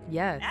god,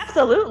 yes.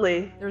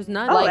 Absolutely. There's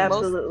none.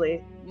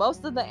 Absolutely.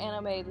 Most of the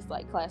anime that's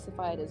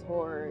classified as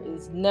horror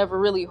is never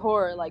really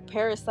horror. Like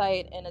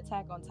Parasite and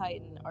Attack on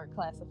Titan are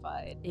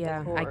classified. Yeah,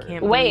 as horror. I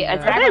can't. Wait,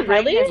 Attack on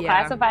Titan is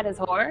classified as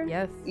horror?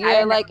 Yes.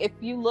 Yeah, if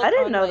you look, I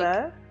didn't know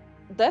that.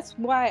 That's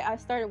why I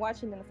started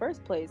watching in the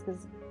first place,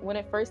 because when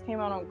it first came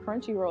out on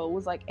Crunchyroll, it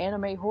was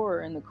anime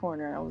horror in the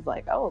corner. I was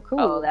like, oh, cool.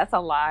 Oh, that's a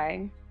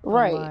lie.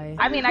 Right.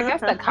 I mean, I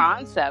guess the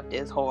concept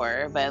is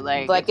horror, but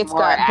it's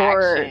got action.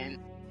 Horror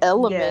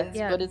elements,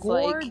 yeah, but it's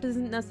gore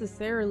doesn't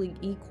necessarily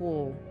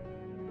equal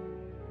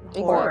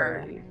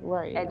horror.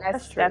 Right. And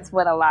that's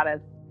what a lot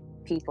of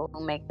people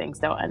who make things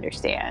don't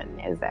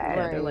understand is that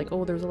they're like,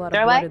 oh, there's a lot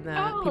of blood in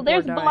that. Oh,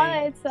 there's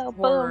blood, so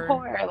boom,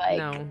 horror.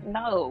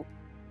 No.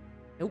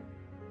 Nope.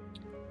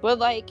 But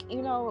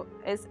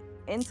as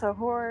into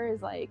horror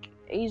is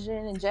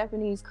Asian and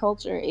Japanese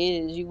culture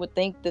is, you would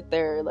think that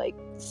their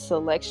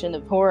selection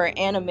of horror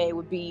anime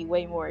would be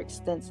way more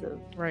extensive.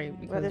 Right,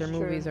 because their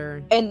movies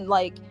are and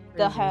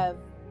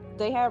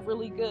they have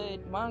really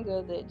good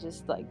manga that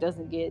just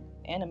doesn't get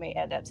anime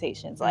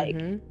adaptations.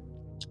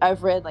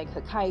 I've read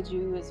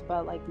Hakaiju is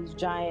about these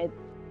giant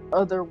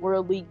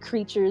otherworldly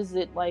creatures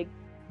that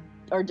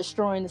are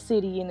destroying the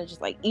city and they're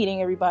just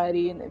eating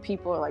everybody, and then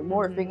people are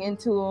morphing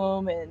into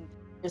them, and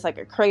there's a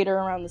crater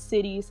around the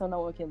city so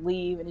no one can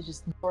leave, and it's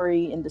just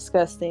gory and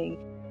disgusting.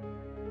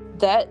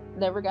 That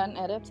never got an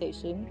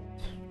adaptation.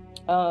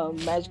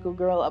 Magical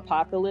Girl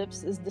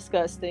Apocalypse is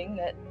disgusting.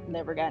 That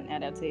never got an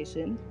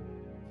adaptation.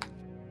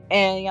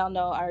 And y'all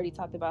know I already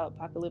talked about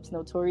Apocalypse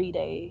no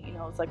Toride.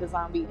 It's a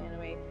zombie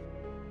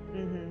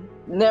anime.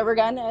 Never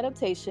got an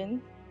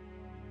adaptation.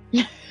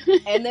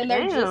 And then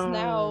they're just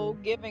now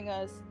giving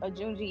us a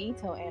Junji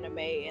Ito anime,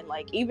 and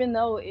even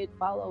though it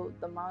followed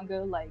the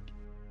manga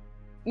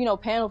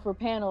panel for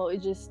panel,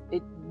 it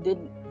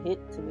didn't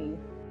hit to me.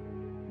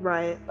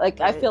 Right.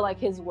 I feel like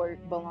his work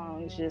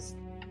belongs just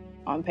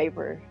on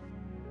paper.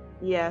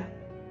 Yeah.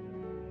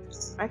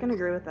 I can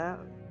agree with that.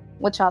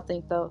 What y'all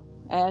think though?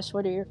 Ash,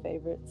 what are your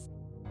favorites?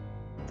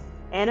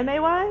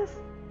 Anime wise?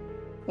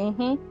 Or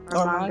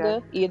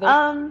manga? Either.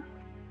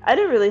 I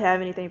didn't really have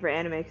anything for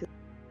anime because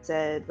I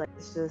said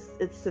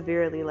it's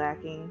severely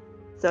lacking.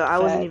 So I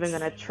wasn't even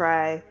gonna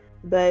try.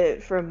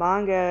 But for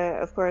manga,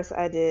 of course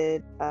I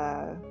did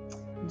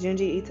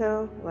Junji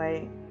Ito.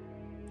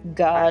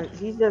 God.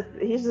 He's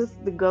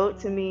just the GOAT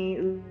to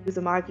me.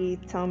 Uzumaki,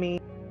 Tomy,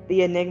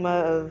 the enigma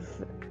of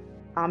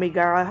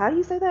Amigara. How do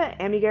you say that?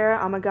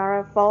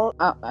 Amigara Fault?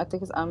 I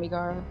think it's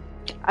Amigara.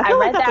 I feel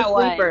like that's a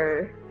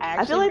sleeper.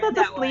 I feel like that's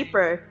a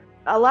sleeper.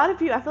 I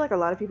feel like a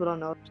lot of people don't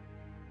know.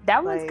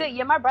 That one's good.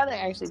 Yeah, my brother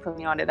actually put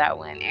me onto that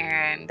one,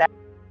 and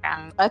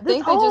I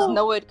think they just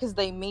know it because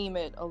they meme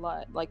it a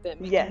lot, that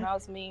Mickey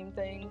Mouse meme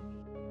thing.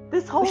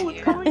 This hole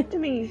is coming to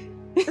me.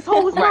 This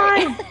hole is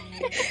mine.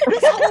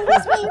 This hole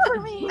was made for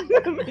me.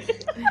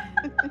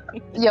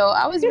 Yo,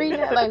 I was reading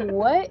it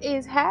what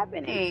is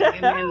happening?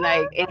 And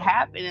then it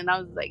happened, and I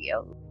was like,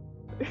 yo,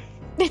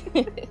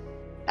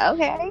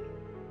 okay.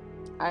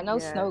 I know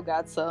Snow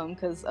got some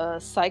because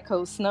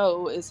Psycho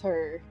Snow is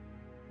her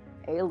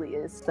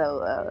alias.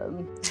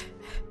 So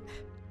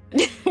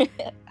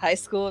High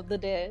School of the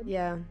Dead.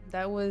 Yeah,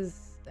 that's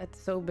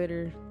so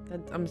bitter.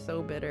 I'm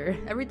so bitter.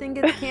 Everything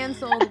gets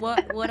canceled.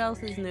 What else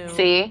is new?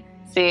 See,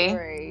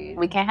 right.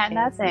 We can't have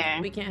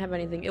nothing. We can't have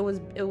anything. It was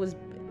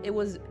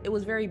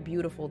very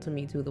beautiful to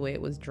me too, the way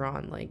it was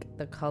drawn,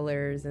 the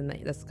colors and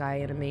the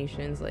sky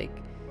animations.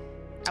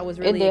 I was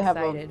really excited.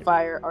 It did have a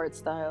fire art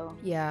style.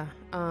 Yeah.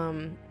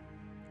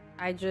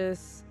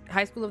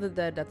 High School of the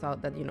Dead. That's all.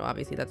 That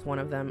obviously that's one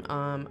of them.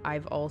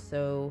 I've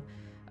also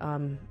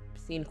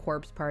seen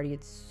Corpse Party.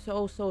 It's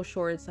so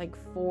short. It's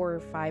 4 or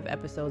 5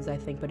 episodes, I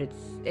think, but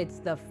it's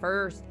the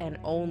first and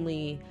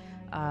only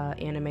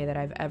anime that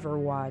I've ever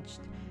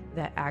watched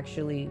that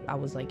actually I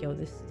was like, yo,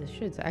 this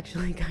shit's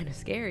actually kind of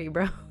scary,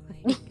 bro.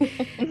 And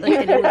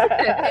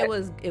it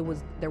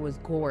was there was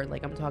gore,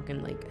 I'm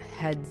talking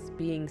heads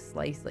being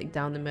sliced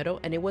down the middle,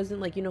 and it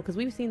wasn't because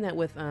we've seen that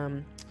with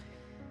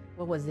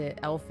what was it,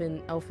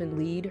 Elfen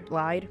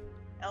Lied?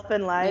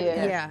 Elfen Lied.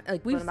 Yeah. Yeah.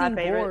 We've seen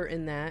gore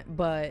in that,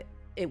 but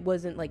it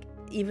wasn't like,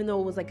 even though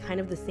it was like kind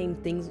of the same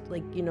things,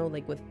 like, you know,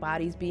 like with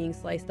bodies being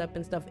sliced up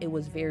and stuff, it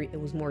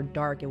was more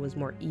dark, it was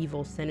more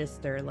evil,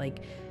 sinister,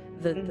 like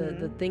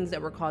the things that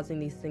were causing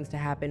these things to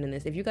happen in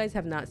this. If you guys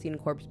have not seen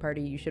Corpse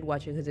Party, you should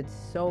watch it because it's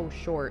so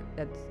short.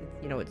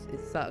 You know, it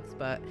sucks,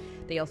 but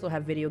they also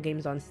have video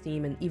games on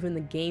Steam, and even the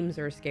games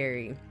are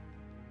scary.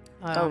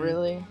 Oh,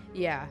 really?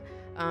 Yeah.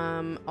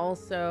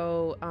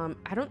 Also,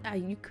 I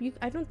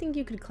don't think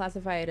you could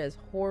classify it as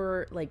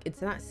horror. Like,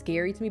 it's not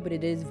scary to me, but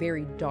it is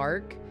very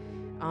dark.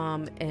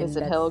 And is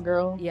it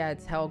Hellgirl? Yeah,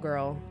 it's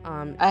Hellgirl.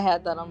 I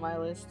had that on my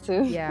list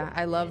too. Yeah,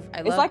 I love.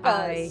 It's like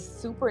a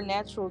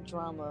supernatural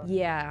drama.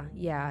 Yeah.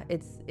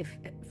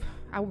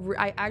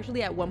 I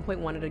actually at one point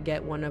wanted to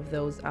get one of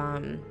those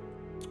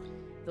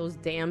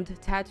damned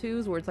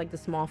tattoos where it's like the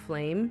small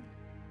flame.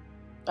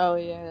 Oh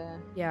yeah.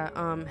 Yeah.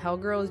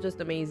 Hellgirl is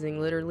just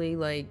amazing. Literally,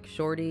 like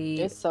Shorty.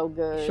 It's so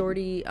good.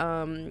 Shorty.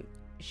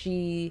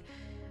 She.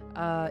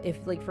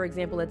 If, like, for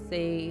example, let's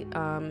say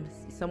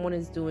someone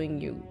is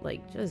doing you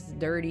like just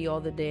dirty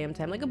all the damn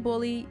time, like a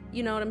bully,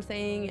 you know what I'm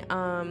saying,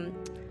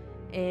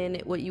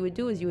 and what you would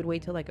do is you would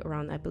wait till like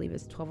around, I believe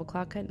it's 12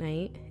 o'clock at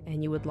night,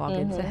 and you would log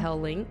into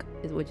Hellink,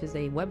 which is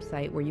a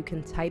website where you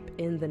can type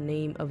in the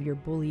name of your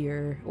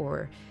bullier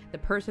or the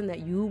person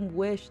that you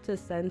wish to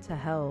send to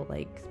hell,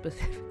 like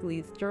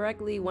specifically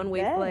directly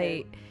one-way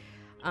flight,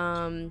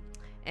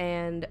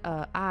 and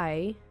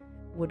I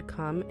would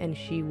come, and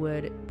she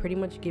would pretty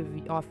much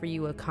offer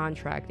you a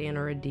contract and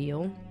or a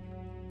deal,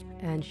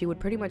 and she would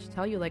pretty much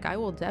tell you, like, I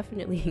will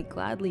definitely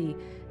gladly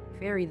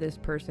ferry this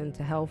person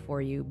to hell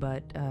for you,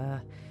 but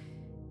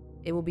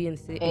it will be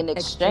in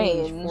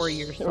exchange for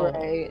your soul.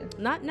 Right.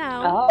 Not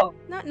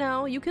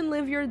now. You can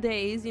live your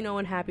days, you know,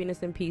 in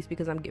happiness and peace,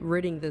 because I'm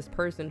ridding this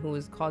person who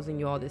is causing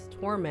you all this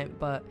torment,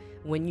 but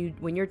when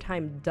your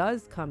time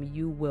does come,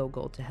 you will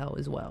go to hell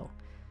as well.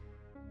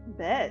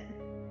 Bet.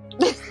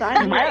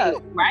 Sign me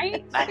up.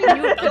 Right?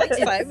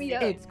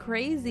 It's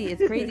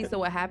crazy. So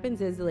what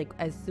happens is, like,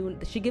 as soon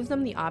she gives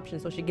them the option,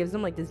 so she gives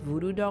them like this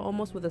voodoo doll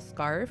almost with a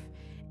scarf,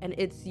 and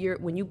it's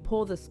when you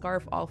pull the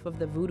scarf off of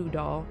the voodoo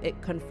doll,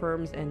 it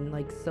confirms and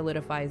like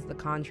solidifies the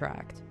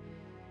contract.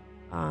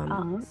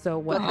 So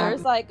what? But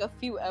there's like a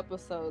few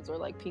episodes where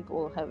like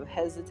people have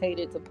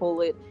hesitated to pull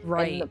it,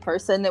 right? And the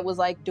person that was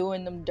like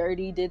doing them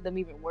dirty did them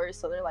even worse.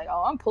 So they're like,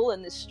 "Oh, I'm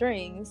pulling this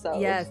string." So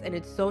yes, and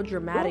it's so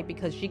dramatic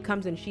because she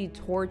comes and she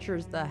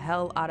tortures the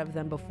hell out of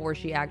them before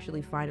she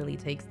actually finally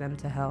takes them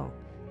to hell.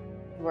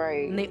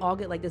 Right. And they all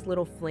get like this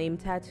little flame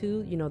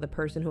tattoo. You know, the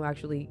person who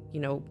actually,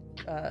 you know,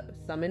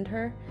 summoned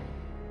her.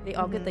 They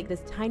all get like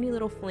this tiny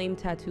little flame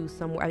tattoo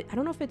somewhere. I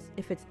don't know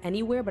if it's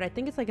anywhere, but I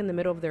think it's like in the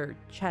middle of their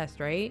chest,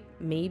 right?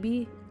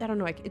 Maybe, I don't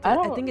know. I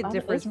think it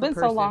differs. It's been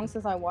so long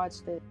since I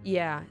watched it.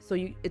 Yeah, so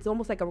it's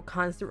almost like a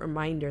constant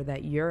reminder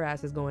that your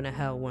ass is going to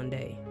hell one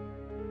day.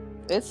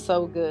 It's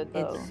so good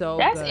though. It's so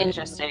that's good.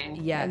 interesting.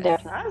 Yeah,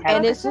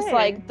 and it's just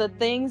like the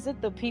things that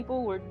the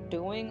people were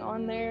doing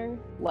on there,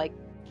 like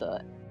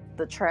the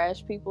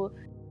trash people.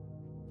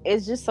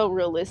 It's just so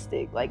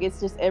realistic. Like, it's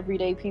just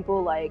everyday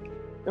people. Like,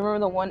 remember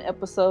the one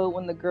episode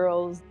when the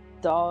girl's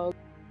dog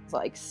was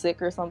like sick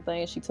or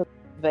something, and she took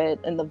the vet,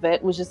 and the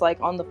vet was just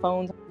like on the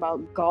phone talking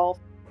about golf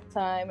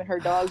time, and her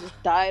dog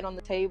just died on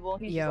the table.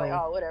 He's just like,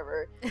 oh,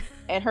 whatever.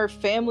 And her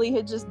family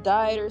had just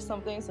died or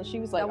something, so she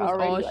was like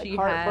already like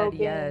heartbroken.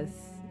 Yes.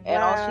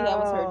 And all she had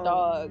was her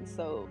dog.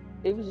 So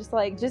it was just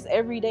like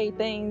everyday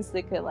things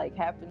that could like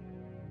happen.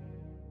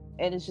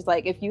 And it's just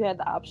like, if you had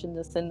the option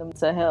to send them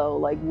to hell,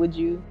 like, would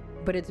you?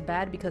 But it's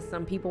bad because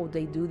some people,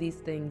 they do these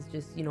things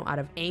just, you know, out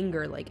of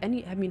anger. Like,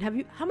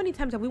 how many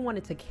times have we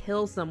wanted to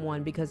kill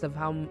someone because of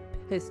how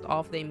pissed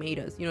off they made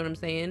us? You know what I'm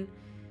saying?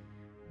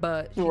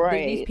 But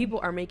these people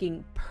are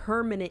making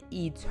permanent,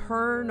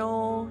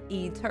 eternal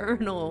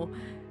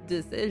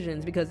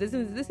decisions, because this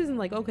isn't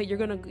like, okay, you're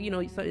gonna, you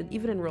know, so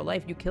even in real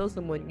life, you kill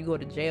someone, you go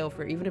to jail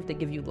for, even if they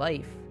give you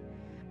life.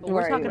 But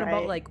we're talking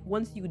about, like,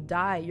 once you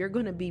die, you're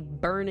gonna be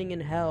burning in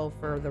hell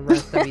for the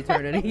rest of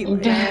eternity. Like,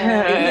 it's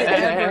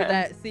never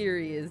that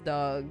serious,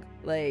 dog.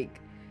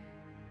 Like,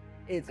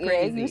 it's crazy.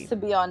 Yeah, it used to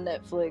be on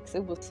Netflix.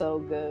 It was so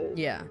good.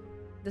 Yeah.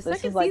 The this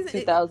second was like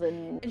season,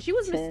 2010. and she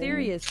was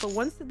mysterious, but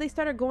once they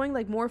started going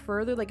like more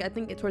further, like I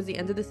think towards the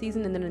end of the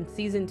season, and then in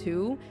season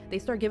 2, they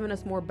start giving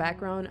us more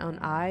background on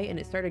I, and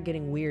it started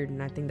getting weird,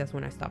 and I think that's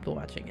when I stopped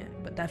watching it.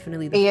 But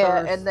definitely the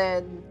first, and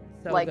then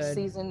so like good.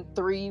 Season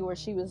 3, where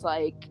she was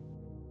like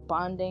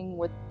bonding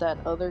with that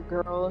other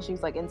girl, she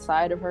was like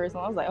inside of her, so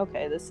I was like,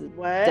 okay, this is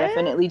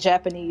definitely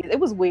Japanese. It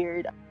was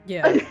weird.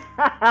 Yeah.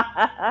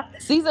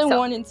 Season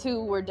 1 and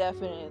 2 were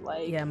definite,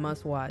 like,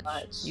 must watch.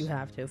 You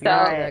have to. If so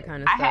you're into that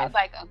kind of stuff. I had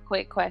like a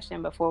quick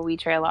question before we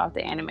trail off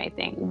the anime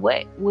thing.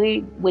 What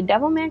would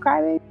Devilman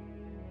Crybaby?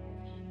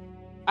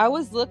 I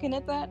was looking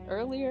at that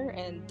earlier,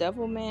 and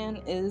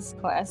Devilman is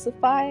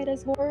classified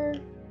as horror.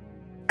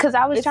 Because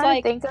I was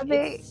trying to think of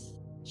it.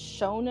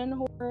 Shonen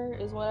horror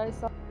is what I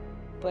saw.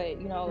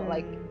 But, you know,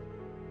 like,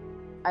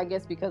 I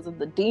guess because of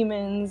the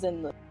demons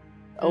and the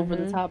over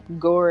the top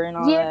gore and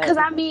all that. Yeah, because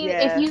I mean,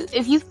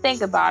 if you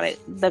think about it,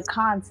 the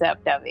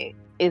concept of it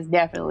is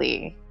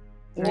definitely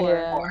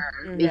horror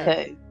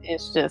because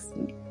it's just,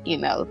 you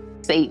know,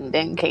 Satan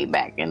then came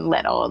back and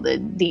let all the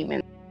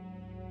demons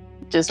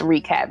just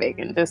wreak havoc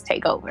and just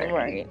take over.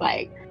 Right.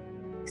 Like,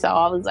 so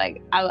I was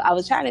like, I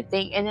was trying to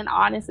think, and then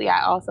honestly,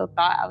 I also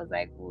thought, I was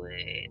like,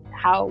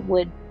 how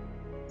would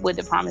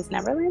The Promised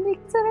Neverland be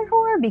considered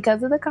horror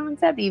because of the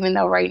concept? Even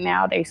though right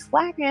now they're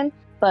slacking,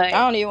 but I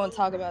don't even want to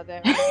talk about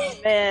that.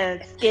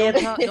 Man,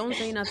 don't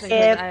say nothing.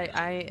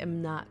 I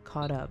am not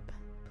caught up.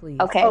 Please.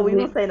 Okay. We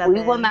won't say nothing.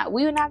 We will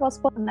not gonna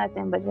spoil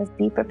nothing, but just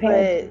be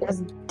prepared.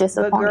 Just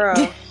disappointed. But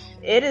girl,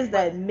 it is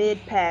that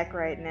mid pack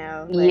right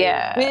now. Like,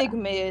 yeah, big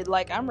mid.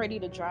 Like, I'm ready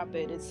to drop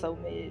it. It's so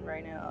mid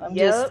right now. I'm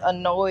just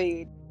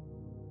annoyed.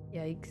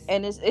 Yikes.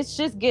 And it's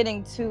just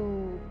getting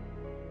too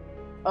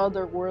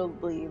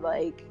otherworldly.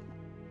 Like,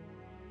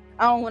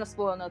 I don't want to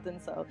spoil nothing.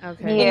 So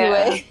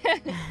anyway,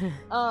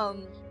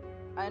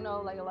 I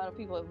know like a lot of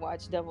people have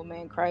watched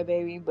Devilman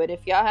Crybaby, but if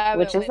y'all haven't,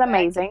 which is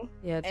amazing,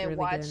 it's and really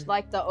watched good.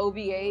 like the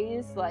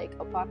OVAs, like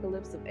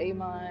Apocalypse of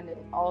Amon and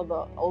all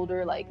the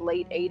older like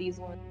late 80s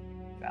ones,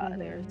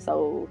 there.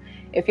 So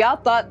if y'all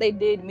thought they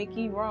did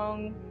Mickey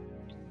wrong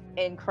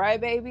in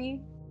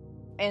Crybaby,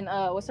 and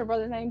what's her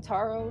brother's name,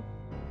 Taro,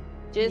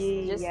 just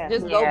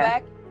go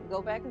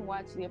back and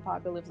watch the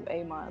Apocalypse of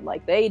Amon.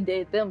 Like, they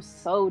did them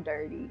so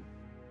dirty.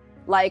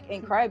 Like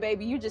in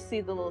Crybaby, you just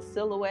see the little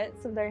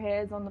silhouettes of their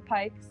heads on the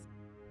pikes.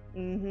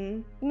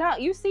 No,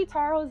 you see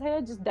Taro's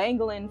head just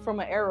dangling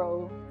from an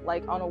arrow,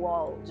 like on a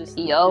wall, just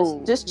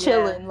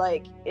chilling.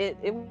 Like it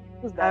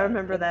was bad. I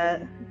remember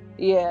that.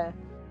 Yeah.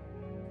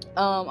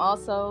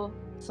 Also,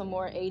 some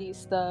more 80s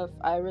stuff.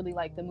 I really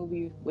like the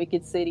movie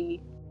Wicked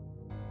City.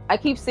 I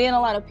keep seeing a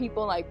lot of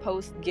people like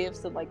post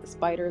gifs of like the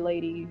spider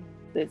lady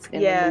that's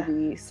in the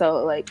movie.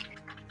 So like,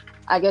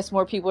 I guess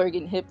more people are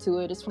getting hip to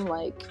it. It's from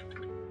like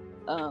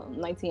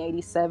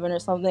 1987 or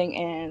something,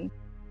 and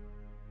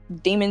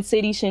Demon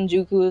City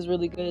Shinjuku is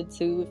really good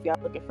too if y'all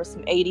looking for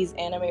some 80s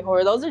anime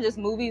horror. Those are just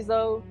movies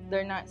though,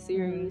 they're not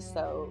series.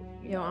 So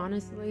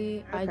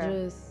honestly, I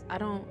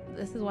don't,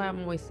 this is why I'm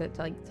always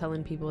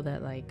telling people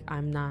that like I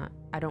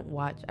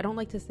don't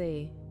like to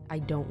say I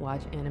don't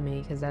watch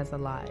anime, because that's a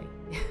lie.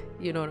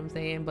 You know what I'm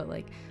saying? But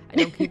like, I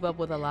don't keep up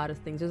with a lot of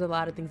things. There's a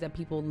lot of things that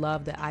people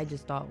love that I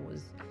just thought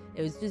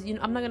it was just,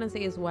 I'm not gonna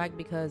say it's whack,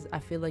 because I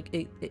feel like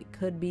it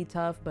could be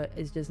tough, but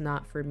it's just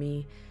not for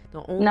me.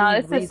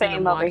 It's the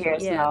same over here.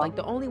 Like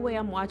the only way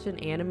I'm watching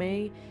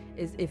anime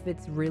is if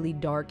it's really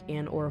dark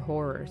and or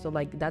horror. So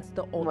like that's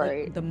the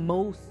only the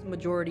most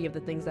majority of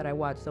the things that I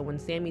watch. So when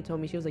Sammy told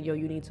me, she was like, yo,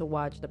 you need to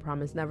watch The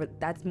Promised Neverland,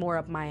 that's more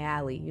up my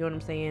alley. You know what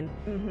I'm saying?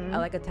 I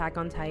like Attack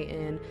on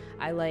Titan.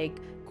 I like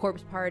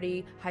Corpse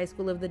Party, High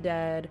School of the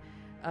Dead.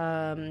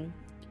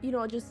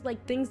 Just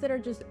like things that are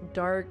just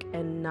dark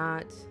and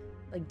not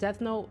like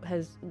Death Note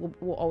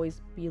will always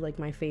be like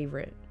my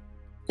favorite.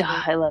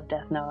 I love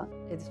Death Note.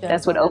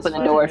 That's what opened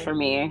the door for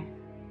me.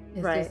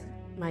 The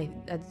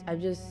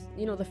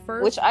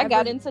first, which I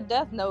got into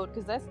Death Note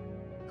because that's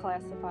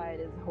classified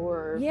as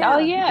horror. Yeah. Oh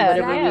yeah,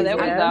 there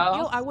we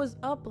go. I was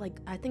up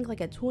like I think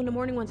like at 2 a.m.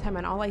 one time,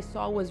 and all I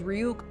saw was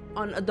Ryuk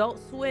on Adult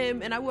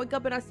Swim, and I woke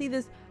up and I see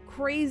this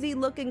crazy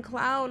looking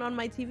clown on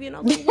my TV, and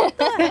I was like, what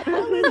the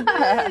hell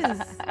is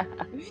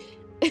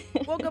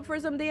this? Woke up for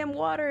some damn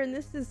water, and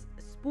this is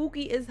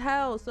spooky as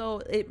hell. So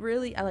it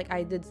really, I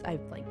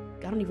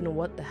don't even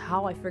know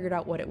how I figured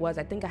out what it was.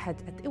 I think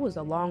it was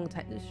a long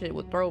time, this shit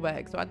with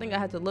throwback, so I think I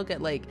had to look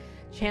at like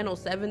channel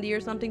 70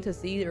 or something to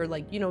see, or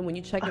like, when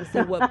you check and see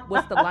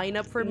what's the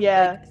lineup for me.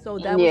 So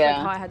that was like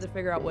how I had to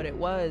figure out what it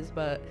was.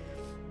 But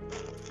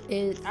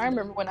I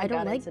remember when I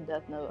got into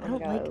Death Note. I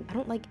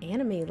don't like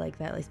anime like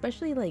that,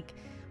 especially like,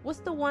 what's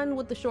the one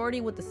with the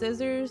shorty with the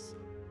scissors?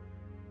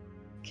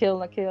 Kill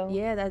la Kill.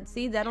 Yeah,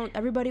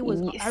 everybody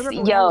was, I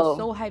remember I was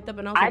so hyped up,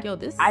 and I was like, yo,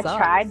 this sucks. I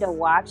tried to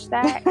watch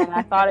that, and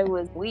I thought it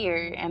was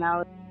weird, and I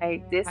was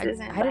like, I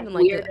didn't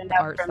like the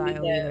art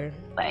style either.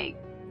 Like,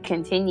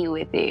 continue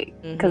with it,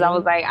 because I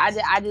was like,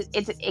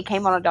 it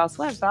came on Adult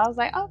Swim, so I was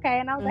like,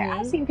 okay, and I was like,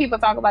 I've seen people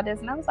talk about this,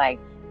 and I was like,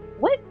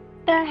 what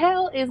the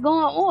hell is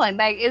going on?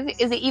 Like,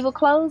 is it evil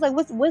clothes? Like,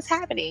 what's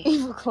happening?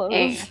 Evil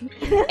clothes.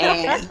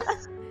 And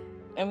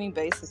I mean,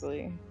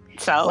 basically.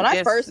 So when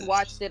I first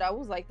watched it, I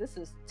was like, this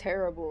is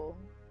terrible.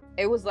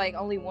 It was like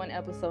only one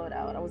episode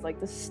out. I was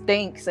like, this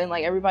stinks, and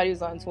like everybody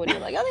was on Twitter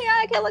like, oh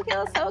my god, Kill la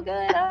Kill is so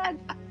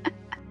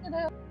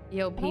good.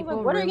 Yo, people,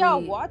 like, what are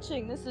y'all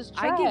watching? This is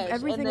trash. I give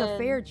everything a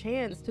fair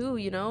chance too,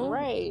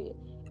 Right.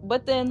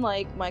 But then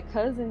like my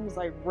cousin was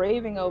like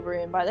raving over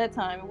it, and by that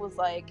time it was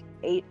like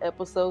 8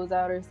 episodes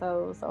out or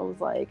so. So I was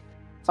like,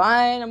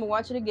 fine, I'm gonna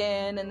watch it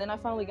again. And then I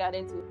finally got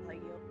into it.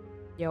 Like,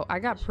 yo, I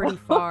got pretty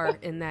far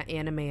in that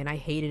anime, and I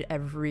hated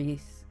every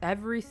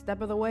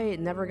step of the way. It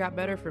never got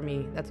better for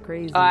me. That's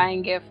crazy. Oh, I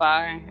didn't get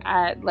far.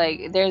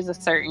 There's a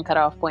certain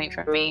cutoff point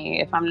for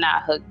me. If I'm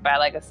not hooked by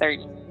like a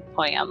certain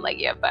point, I'm like,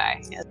 yeah,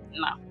 bye.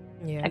 No,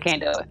 I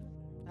can't do it.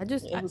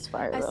 It was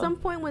fire, at some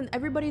point when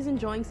everybody's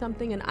enjoying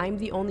something and I'm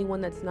the only one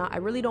that's not, I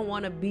really don't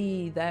want to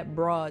be that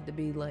broad to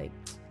be like,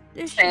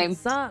 this shit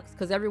sucks,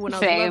 because everyone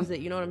else loves it.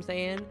 You know what I'm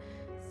saying?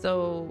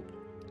 So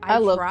I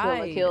love Kill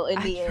la Kill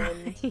in the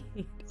end.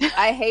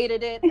 I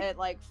hated it at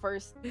like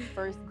first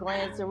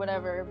glance or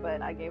whatever,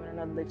 but I gave it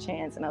another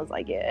chance and I was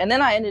like, yeah. And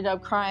then I ended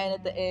up crying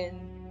at the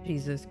end.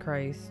 Jesus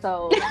Christ.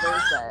 So there's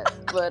that.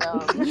 But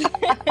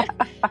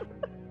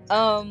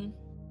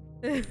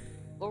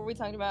what were we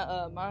talking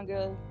about?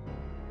 Manga.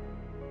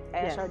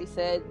 Ash already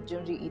said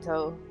Junji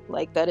Ito.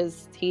 Like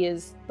he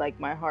is like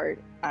my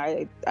heart.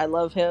 I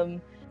love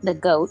him. The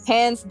GOAT.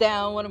 Hands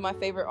down, one of my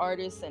favorite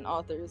artists and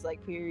authors,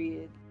 like,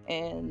 period.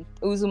 And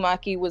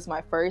Uzumaki was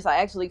my first. I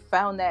actually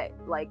found that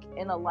like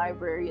in a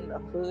library in the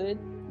hood,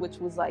 which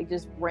was like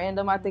just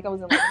random. I think I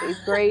was in like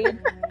 8th grade.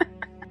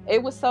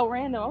 It was so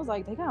random. I was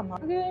like, they got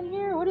manga in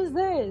here? What is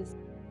this?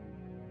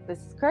 This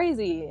is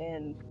crazy.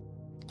 And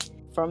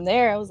from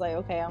there, I was like,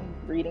 okay, I'm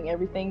reading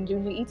everything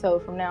Junji Ito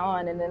from now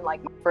on. And then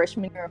like my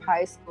freshman year of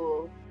high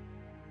school,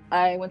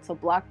 I went to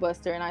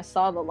Blockbuster and I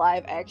saw the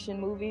live action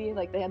movie.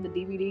 Like they had the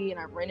DVD and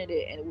I rented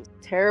it and it was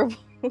terrible.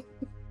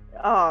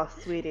 Oh,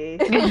 sweetie.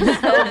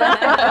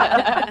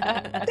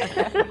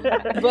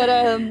 But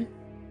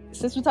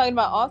since we're talking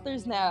about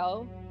authors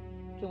now,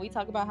 can we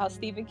talk about how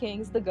Stephen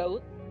King's the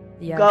GOAT?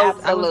 Yeah,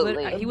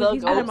 absolutely.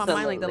 He's been in my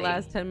mind like the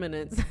last 10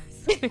 minutes.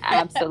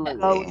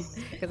 Absolutely.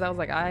 Because I was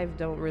like, I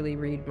don't really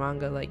read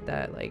manga like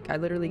that. Like I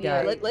literally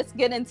got. Let's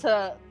get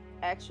into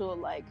actual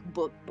like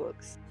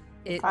books.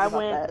 I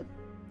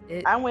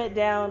went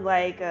down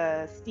like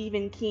a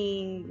Stephen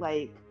King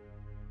like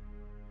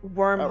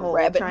wormhole,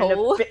 rabbit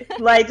hole.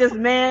 Like just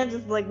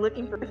like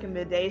looking for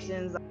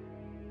recommendations.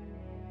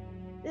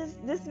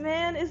 This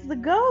man is the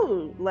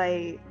GOAT.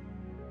 Like,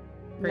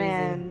 crazy.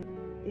 Man,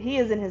 he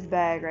is in his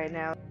bag right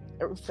now.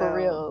 For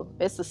real,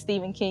 it's a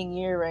Stephen King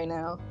year right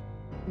now.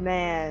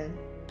 Man,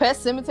 Pet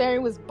Sematary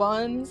was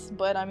buns,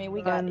 but I mean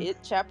we got It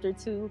Chapter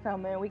 2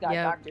 coming. We got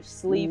Dr.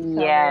 Sleep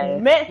coming.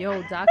 Yeah.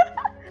 Yo,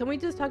 can we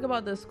just talk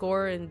about the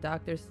score in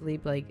Dr.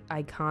 Sleep? Like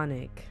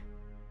iconic.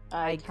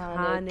 Like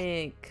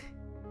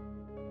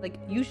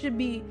you should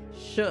be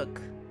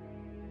shook.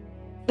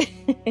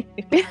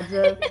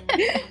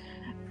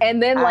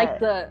 And then like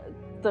the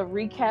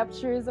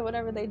recaptures or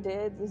whatever they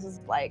did, this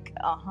is like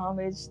a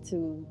homage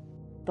to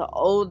the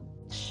old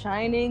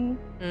Shining.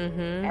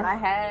 And I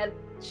had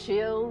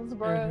chills,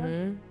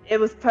 bro. It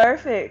was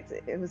perfect.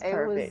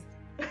 Perfect.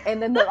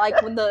 And then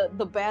when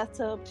the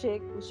bathtub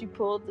chick, when she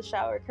pulled the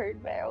shower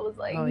curtain back, I was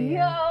like,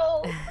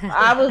 yo.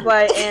 I was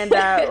like, and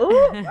I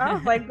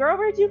was like, girl,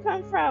 where'd you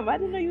come from? I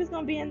didn't know you was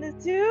gonna be in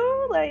this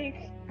too.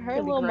 Like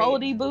her little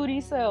moldy booty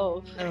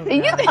self. Oh,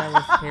 God, that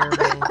was terrible.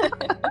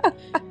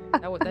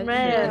 that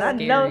Man, was I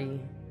scary. know.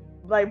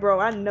 Like, bro,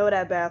 I know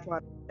that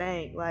bathwater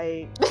stank.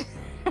 Like,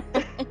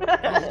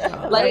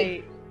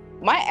 like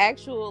my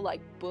actual like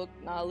book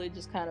knowledge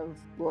is kind of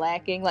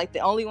lacking. Like the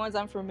only ones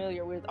I'm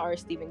familiar with are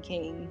Stephen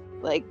King,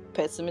 like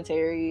Pet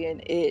Sematary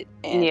and It.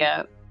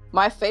 And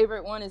my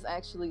favorite one is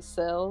actually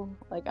Cell.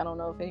 Like I don't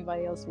know if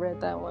anybody else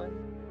read that one.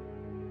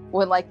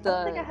 When like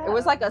it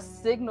was like a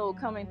signal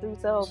coming through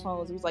cell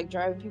phones. It was like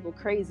driving people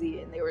crazy,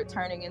 and they were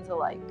turning into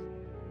like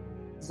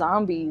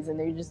zombies, and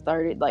they just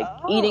started like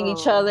eating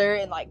each other,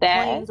 and like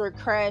planes were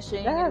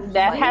crashing.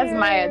 That has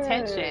my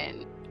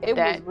attention. It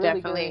was really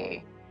definitely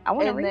good. I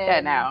want to read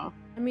that now.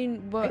 I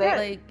mean, but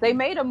they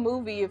made a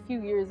movie a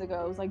few years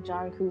ago. It was like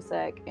John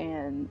Cusack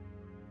and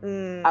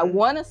I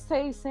want to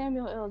say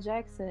Samuel L.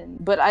 Jackson,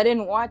 but I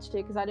didn't watch it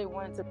because I didn't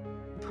want it to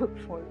book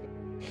for me.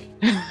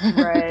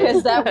 Right.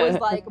 Because that was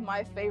like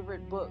my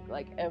favorite book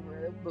like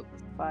ever. The book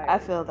was fire. I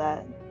feel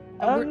that.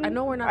 I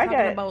know we're not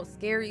talking about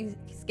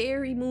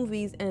scary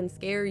movies and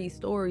scary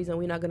stories, and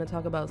we're not going to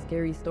talk about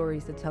scary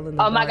stories to tell in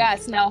the dark. My God,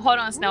 Snow. Hold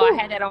on, Snow. I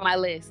had that on my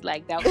list.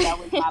 Like, that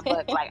was my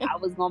book. Like, I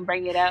was going to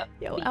bring it up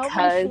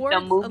because the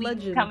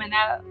movie is coming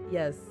out.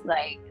 Yes.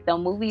 Like, the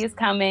movie is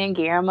coming.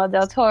 Guillermo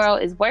del Toro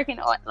is working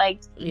on,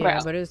 like, yeah,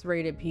 but it's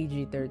rated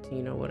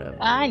PG-13 or whatever.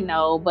 I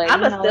know, but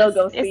I'm going to still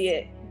go see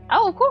it.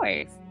 Oh, of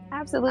course.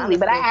 Absolutely.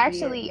 But I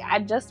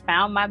just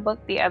found my book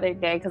the other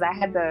day because I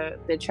had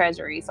the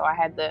Treasury, so I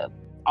had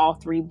all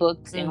 3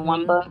 books in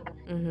one book,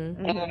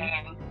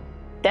 and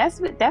that's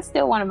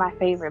still one of my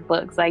favorite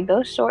books. Like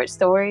those short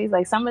stories,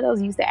 like some of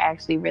those used to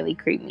actually really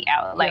creep me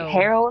out. Like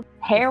Harold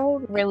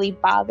really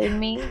bothered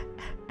me,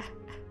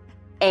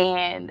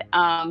 and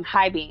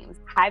High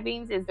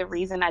Beams is the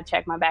reason I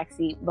check my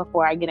backseat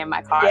before I get in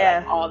my car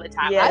like, all the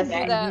time. I do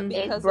that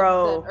because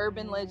of the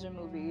Urban Legend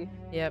movie.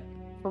 Yep,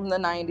 from the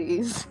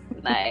 90s.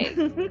 Like.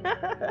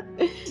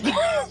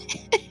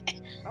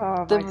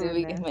 Oh, the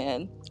movie,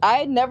 man.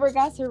 I never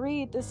got to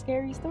read the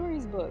Scary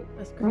Stories book.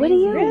 That's crazy. What do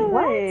you mean?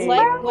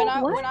 Like when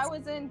I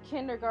was in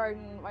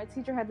kindergarten, my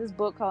teacher had this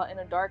book called In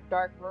a Dark,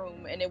 Dark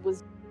Room, and it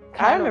was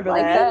I remember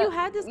like that. You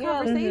had this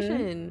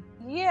conversation.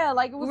 Yeah,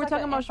 like it was we were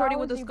talking about Shorty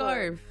with the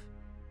scarf.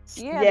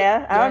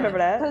 Yeah, I remember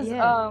that. Because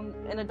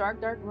In a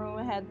Dark, Dark Room,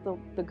 it had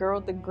the girl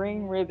with the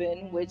green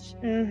ribbon, which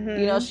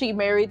you know she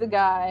married the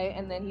guy,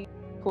 and then he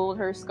pulled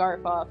her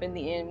scarf off in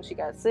the end. She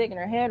got sick and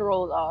her head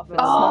rolled off. And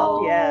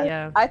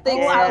I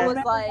think I was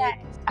like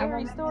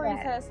Scary Stories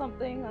had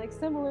something like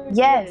similar.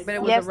 Yes, but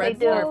it was a red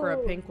scarf or a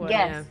pink one.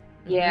 Yes,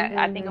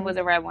 I think it was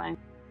a red one.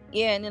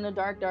 Yeah, and in a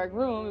dark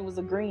room, it was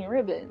a green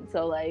ribbon.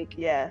 So like,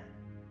 yeah,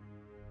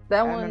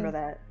 that I one. remember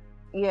that.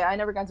 Yeah, I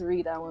never got to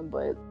read that one,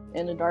 but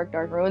in a dark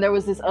room, and there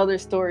was this other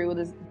story with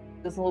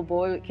this little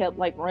boy who kept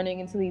like running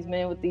into these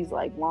men with these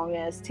like long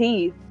ass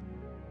teeth.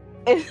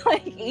 And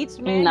like each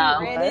man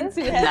he ran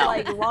into had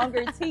like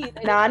longer teeth.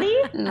 Nani?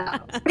 No.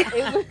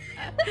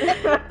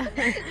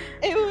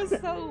 It was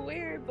so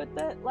weird. But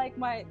that like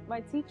my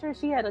teacher,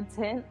 she had a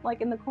tent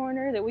like in the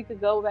corner that we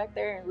could go back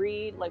there and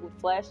read like with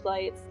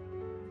flashlights,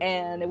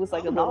 and it was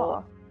like a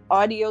little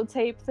audio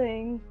tape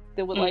thing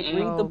that would like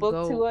read the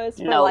book to us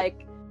for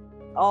like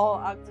all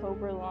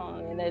October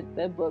long, and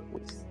that book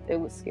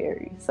was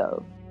scary.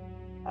 So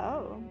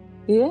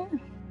yeah,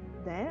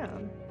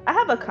 damn. I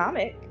have a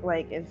comic,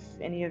 like if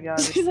any of y'all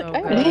she's like,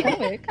 I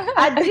have a comic.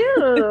 I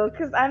do,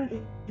 because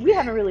we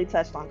haven't really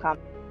touched on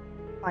comics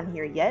on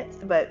here yet,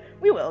 but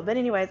we will. But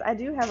anyways, I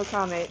do have a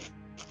comic,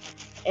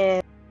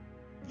 and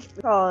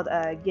it's called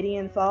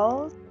Gideon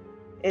Falls.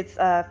 It's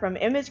from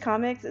Image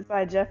Comics. It's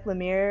by Jeff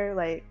Lemire.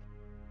 Like,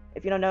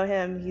 if you don't know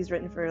him, he's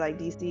written for like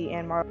DC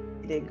and Marvel.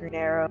 He did Green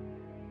Arrow.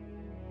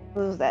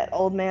 What was that?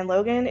 Old Man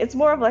Logan. It's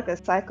more of like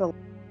a psycho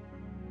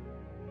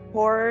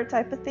horror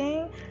type of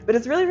thing, but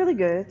it's really, really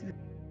good.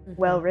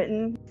 Well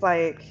written.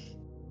 Like,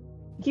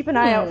 keep an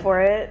eye out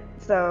for it.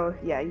 So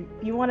yeah,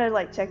 you want to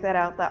like check that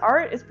out. The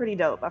art is pretty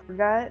dope. I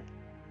forgot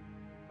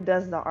who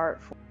does the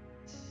art for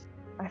it.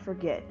 I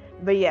forget,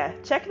 but yeah,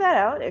 check that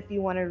out if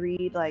you want to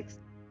read like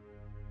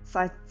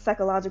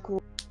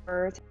psychological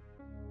horror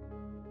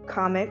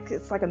comic.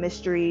 It's like a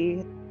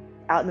mystery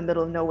out in the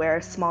middle of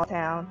nowhere, small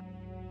town,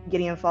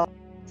 Gideon Falls.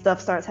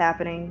 Stuff starts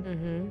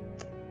happening.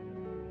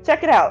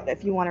 Check it out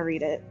if you want to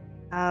read it.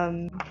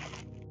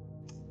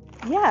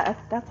 Yeah,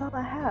 that's all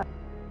I have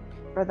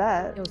for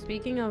that. Yo,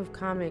 speaking of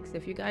comics,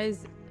 if you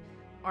guys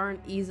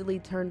aren't easily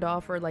turned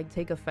off or like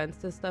take offense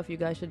to stuff, you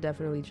guys should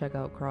definitely check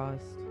out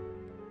Crossed.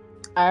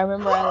 I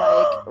remember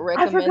I like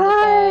recommended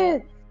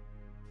that.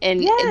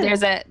 And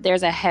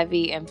there's a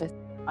heavy emphasis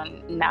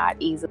on not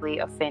easily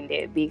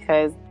offended,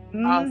 because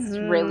Crossed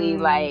really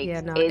like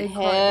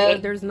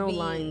there's no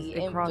lines.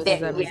 It crosses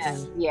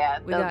everything. Yeah,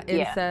 we got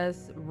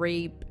incest,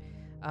 rape,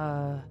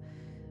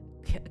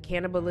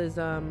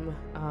 cannibalism.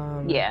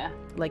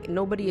 Like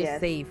nobody is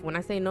safe. When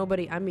I say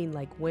nobody, I mean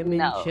like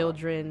women,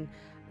 children,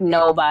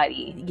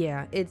 nobody.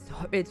 Yeah,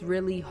 it's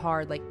really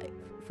hard. Like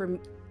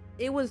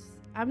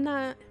I'm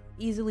not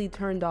easily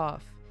turned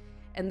off.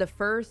 And the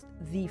first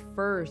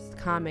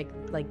comic,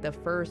 like the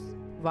first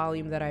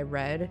volume that I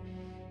read,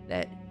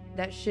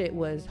 that shit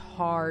was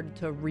hard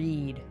to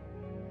read,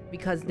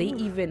 because they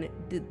even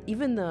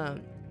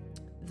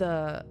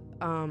the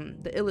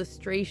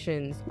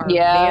illustrations are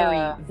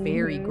very,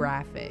 very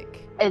graphic.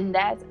 And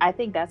I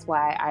think that's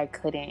why I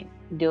couldn't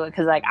do it,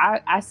 because like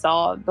I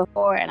saw it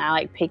before and I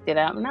like picked it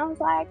up and I was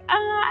like,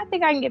 I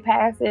think I can get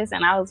past this.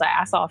 And I was like,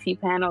 I saw a few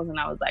panels and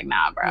I was like,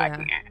 nah, bro,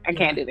 I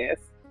can't do this.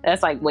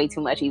 That's like way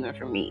too much even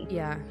for me.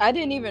 Yeah, I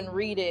didn't even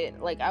read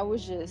it. Like, I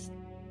was just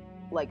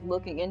like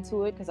looking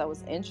into it because I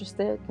was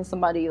interested, because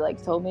somebody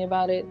like told me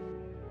about it.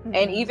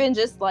 And even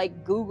just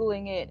like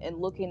Googling it and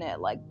looking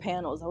at like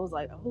panels, I was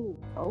like,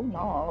 oh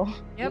no.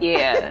 Yep.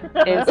 Yeah.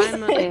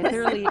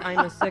 Clearly I'm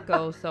a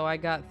sicko, so I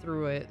got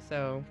through it.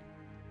 So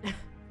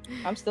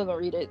I'm still gonna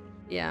read it.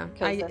 Yeah,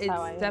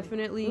 it's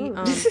definitely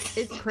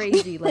it's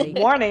crazy. Like,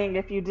 warning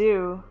if you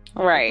do.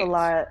 Right. It's a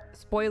lot.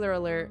 Spoiler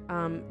alert.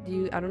 I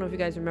don't know if you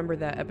guys remember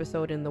that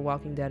episode in The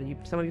Walking Dead.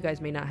 Some of you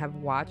guys may not have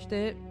watched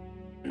it.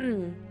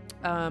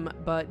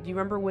 But do you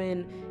remember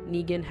when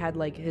Negan had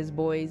like his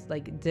boys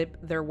like dip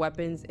their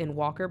weapons in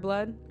walker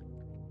blood?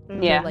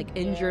 Yeah. To, like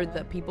injure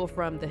the people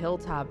from the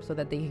hilltop so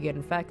that they could get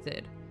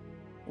infected.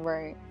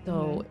 Right.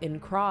 So in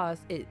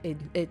Cross,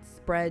 it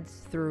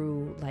spreads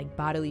through like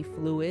bodily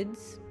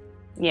fluids.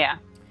 Yeah.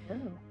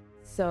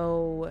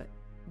 So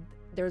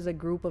there's a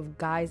group of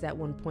guys at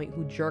one point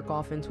who jerk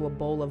off into a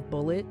bowl of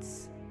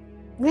bullets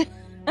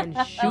and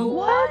shoot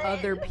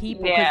other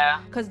people.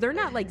 Yeah. Because they're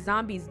not like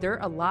zombies, they're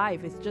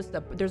alive. It's just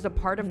there's a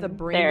part of the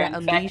brain they're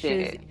that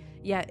infected. unleashes.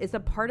 Yeah, it's a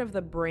part of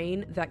the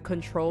brain that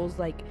controls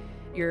like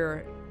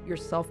your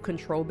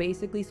self-control,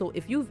 basically. So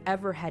if you've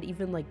ever had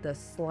even like the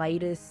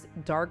slightest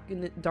dark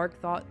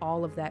thought,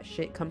 all of that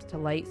shit comes to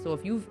light. So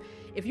if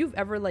you've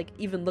ever like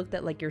even looked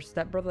at like your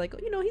stepbrother, like,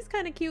 you know, he's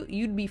kind of cute,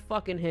 you'd be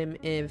fucking him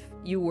if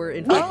you were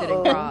infected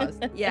and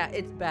crossed. Yeah,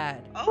 it's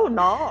bad. Oh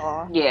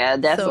no. Yeah,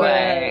 that's why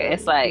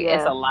it's like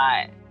it's a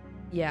lot.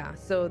 Yeah,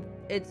 so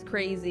it's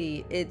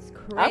crazy. It's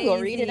crazy. I'm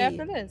gonna read it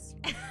after this.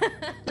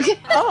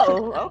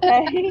 Oh,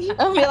 okay.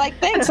 I'll be like,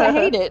 thanks, I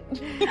hate it.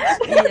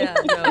 Yeah,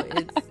 no,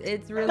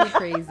 it's really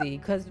crazy,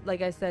 because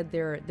like I said,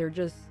 they're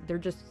just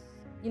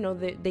you know,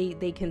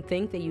 they can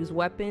think, they use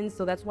weapons,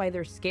 so that's why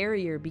they're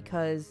scarier,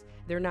 because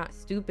they're not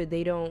stupid.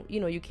 They don't, you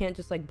know, you can't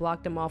just like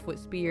block them off with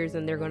spears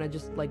and they're gonna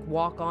just like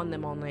walk on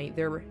them all night.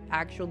 They're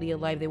actually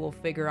alive. They will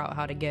figure out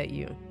how to get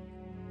you.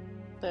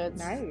 That's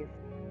nice.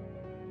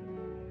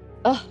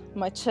 Oh,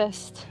 my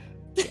chest.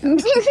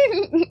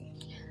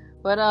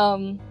 But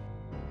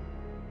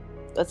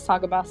let's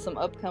talk about some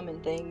upcoming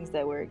things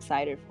that we're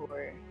excited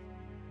for.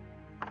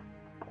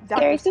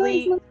 Dr.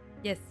 Sleep.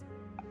 Yes.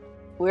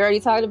 We already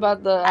talked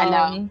about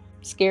the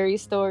scary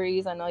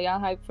stories. I know y'all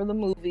hyped for the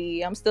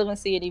movie. I'm still gonna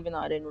see it even though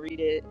I didn't read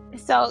it.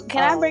 So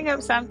can I bring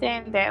up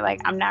something that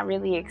like I'm not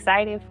really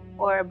excited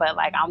for, but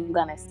like I'm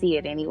gonna see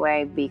it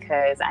anyway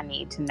because I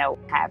need to know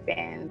what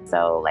happened.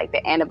 So like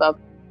the Annabelle,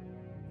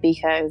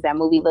 because that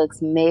movie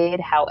looks mid.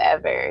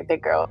 However, the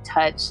girl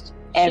touched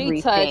everything.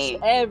 She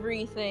touched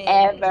everything.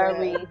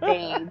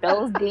 Everything.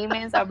 Those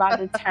demons are about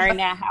to turn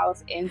that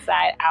house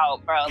inside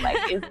out, bro. Like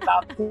it's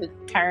about to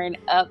turn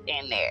up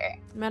in there.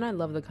 Man, I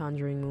love the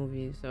Conjuring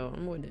movies, so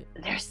I'm with it.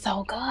 They're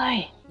so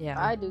good. Yeah,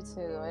 I do too.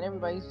 And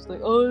everybody's just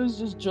like, "Oh, it's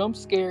just jump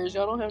scares.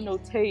 Y'all don't have no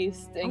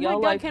taste." And oh my y'all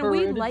God, like can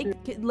we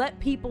let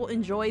people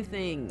enjoy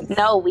things?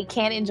 No, we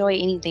can't enjoy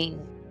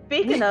anything.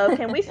 Speaking of,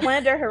 can we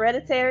slander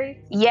Hereditary?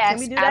 Yes, Can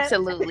we do that?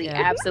 absolutely,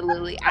 Yeah.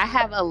 absolutely. I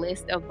have a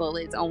list of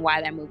bullets on why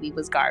that movie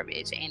was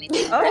garbage, and if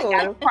you Oh.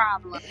 got a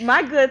problem,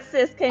 My good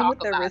sis came Talk with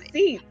the about it.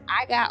 receipts.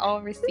 I got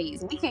all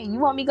receipts. You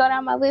want me to go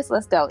down my list?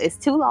 Let's go. It's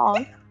too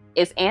long.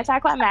 It's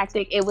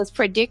anticlimactic. It was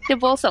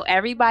predictable. So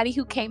everybody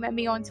who came at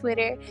me on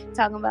Twitter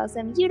talking about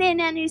something, you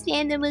didn't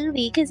understand the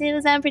movie because it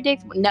was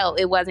unpredictable. No,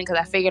 it wasn't, because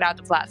I figured out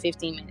the plot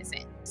 15 minutes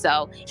in.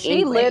 So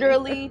she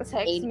literally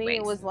texted me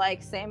and was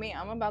like, "Sammy,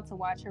 I'm about to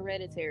watch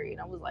Hereditary,"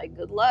 and I was like,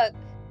 "Good luck."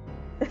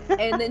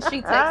 And then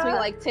she texted me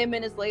like 10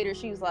 minutes later.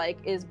 She was like,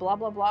 "Is blah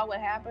blah blah what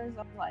happens?"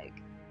 I'm like,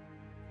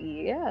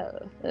 "Yeah,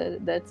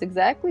 that's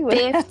exactly what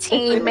 15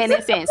 happens."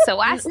 minutes in. So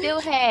I still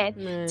had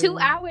Man. 2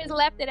 hours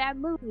left of that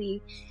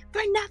movie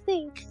for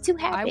nothing to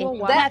happen. I will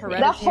watch That-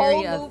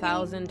 Hereditary the whole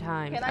 1,000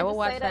 times. Can I I will just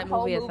watch say that that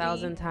whole movie movie?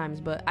 1,000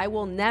 times, but I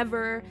will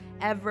never,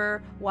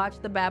 ever watch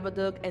The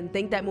Babadook and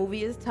think that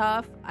movie is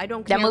tough. I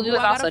don't care. That movie who was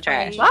I gotta also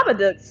trash. fight.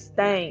 Babadook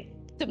stank.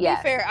 To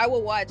Yes. be fair, I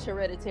will watch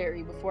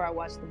Hereditary before I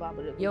watch the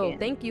Babadook. Yo, again.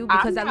 thank you, I'm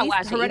because at not least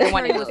watching either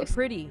one Hereditary of was those.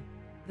 pretty.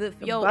 The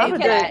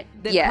Babadook.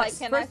 Yes.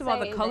 Can first I of all,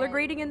 the say color that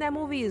grading in that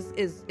movie is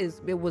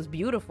it was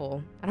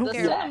beautiful. I don't the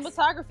care. Yes.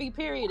 cinematography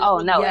period. Is Oh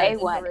what no, Yes.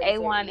 A1,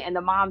 A1, and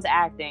the mom's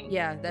acting.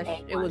 Yeah,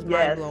 it was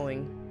Yes. mind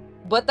blowing.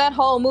 But that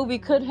whole movie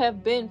could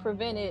have been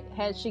prevented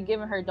had she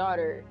given her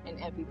daughter an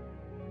EpiPen.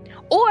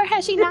 Or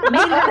has she not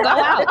made her go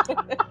out?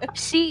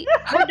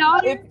 Her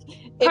daughter.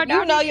 If Her you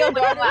daughter know your should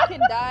have daughter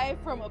can die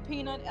from a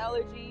peanut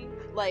allergy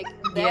like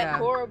that Yeah.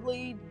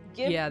 horribly,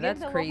 give that's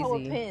them a whole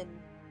crazy. pen.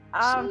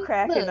 I'm She-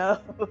 cracking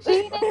up.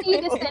 She didn't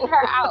need to send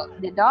her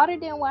out. The daughter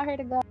didn't want her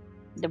to go.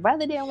 The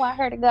brother didn't want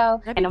her to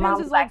go. That And the mom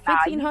was is like nah,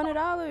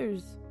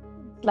 $1,500.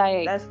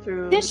 like, That's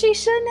true. then she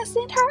shouldn't have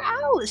sent her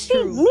out.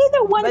 True.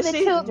 Neither one But of the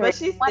she children.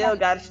 still wanna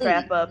got to sleep.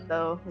 strap up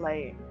though.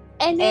 Like,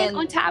 And then And-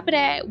 on top of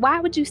that,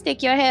 why would you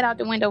stick your head out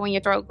the window when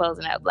your throat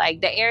closing up?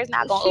 Like the air is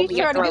not gonna She open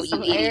your trying to throat. get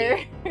some you air.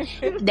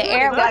 idiot. The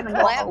air Got wasn't gonna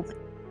clapped. open.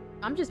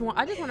 I just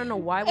want to know,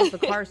 why was the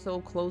car so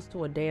close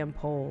to a damn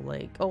pole?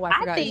 Like, oh, I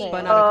forgot it think-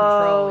 spun out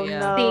of control. Yeah.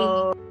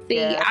 no. See,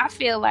 Yeah. I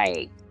feel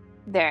like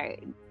that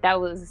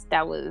was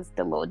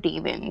the little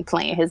demon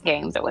playing his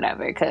games or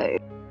whatever. Cause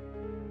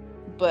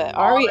But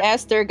Ari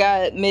Aster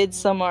got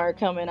Midsommar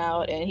coming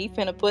out, and he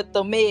finna put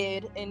the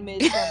mid in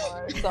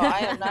Midsommar. So I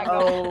am not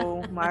going.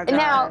 Oh my god.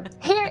 now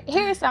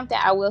here's something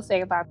I will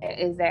say about that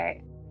is that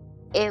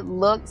it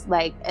looks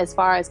like, as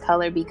far as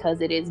color, because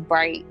it is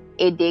bright,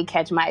 it did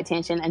catch my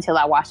attention until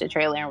I watched the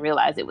trailer and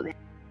realized it was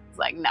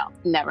like, no,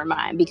 never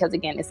mind. Because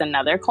again, it's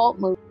another cult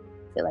movie.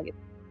 I feel like it's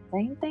the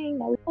same thing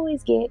that we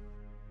always get.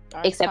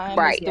 Our Except time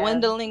bright. is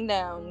dwindling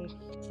down.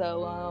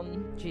 So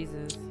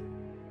Jesus.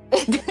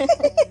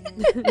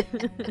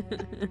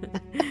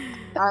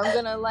 I'm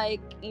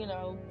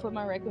gonna put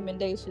my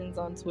recommendations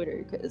on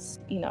Twitter because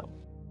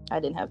I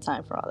didn't have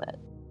time for all that.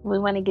 We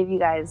want to give you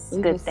guys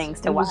good things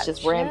to it was watch.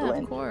 just Yeah,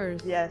 rambling. of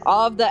course. Yes.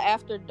 All of the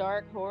After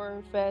Dark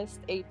Horror Fest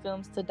 8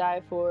 films to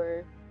die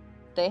for.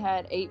 They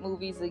had 8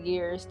 movies a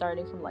year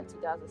starting from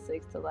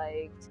 2006 to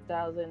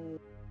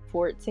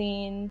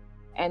 2014,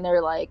 and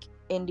they're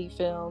indie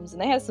films,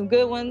 and they had some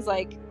good ones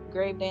like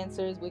Grave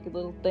Dancers, Wicked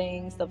Little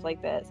Things, stuff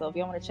like that. So if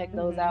y'all want to check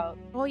those out,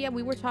 Oh yeah,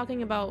 we were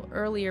talking about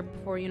earlier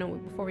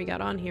before we got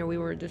on here. We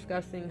were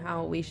discussing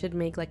how we should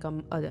make a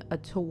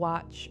to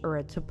watch or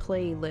a to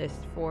play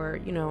list for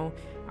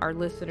our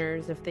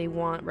listeners if they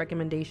want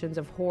recommendations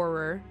of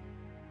horror,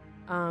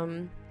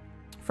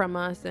 from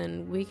us,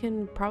 and we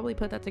can probably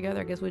put that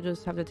together. I guess we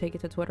just have to take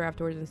it to Twitter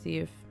afterwards and see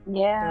if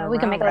Yeah, they're we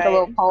can make around. a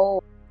little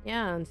poll.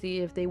 and see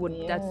if they would.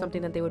 That's Yeah.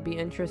 something that they would be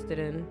interested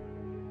in.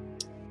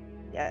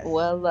 Yes.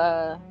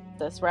 well,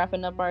 that's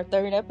wrapping up our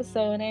 3rd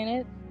episode, ain't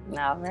it?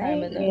 All Time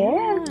right. of the-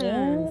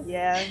 Yeah.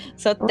 Yeah.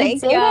 So We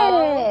thank did y'all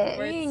it.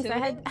 for Thanks, I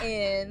tuning had-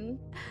 in.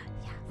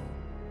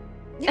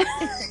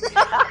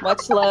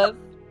 Much love.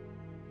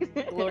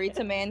 Glory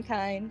to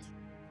mankind.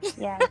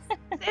 Yes.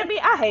 Sammy,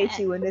 I hate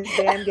you in this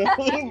damn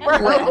game,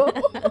 bro.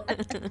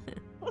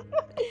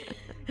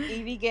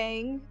 Evie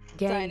Gang.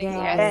 Gang, Signing gang.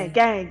 off. Gang,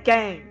 gang,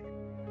 gang.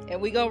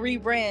 And we gonna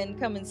rebrand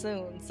coming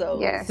soon. So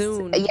Yes.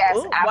 Soon. Yes.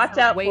 Ooh, watch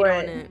out Wait for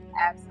on it. it.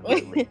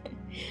 Absolutely.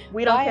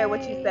 We don't care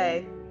what you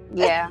say.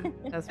 Yeah.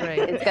 That's right.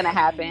 It's gonna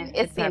happen. It's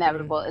It's happening.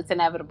 inevitable. It's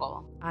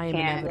inevitable. I am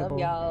Can't. Love inevitable.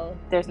 y'all.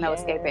 There's no Yeah.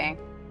 escaping.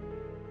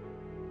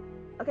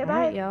 Okay, All bye.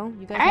 right, y'all.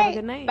 You guys have a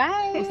good night.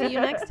 Bye. We'll see you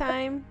next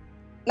time.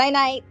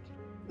 Night.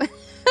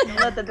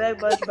 Let the bed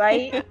bugs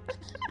bite.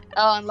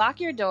 Oh, and lock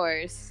your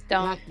doors.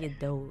 Don't Lock your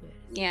doors.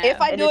 Yeah.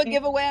 If I And do if a you-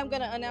 giveaway, I'm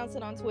gonna announce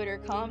it on Twitter.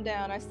 Calm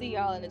down. I see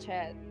y'all in the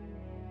chat.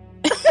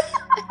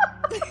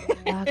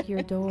 Lock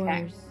your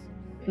doors.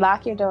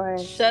 Lock your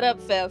doors. Shut up,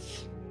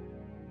 Fef.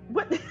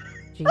 What?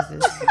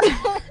 Jesus.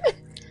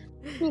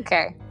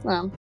 Okay.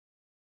 Well.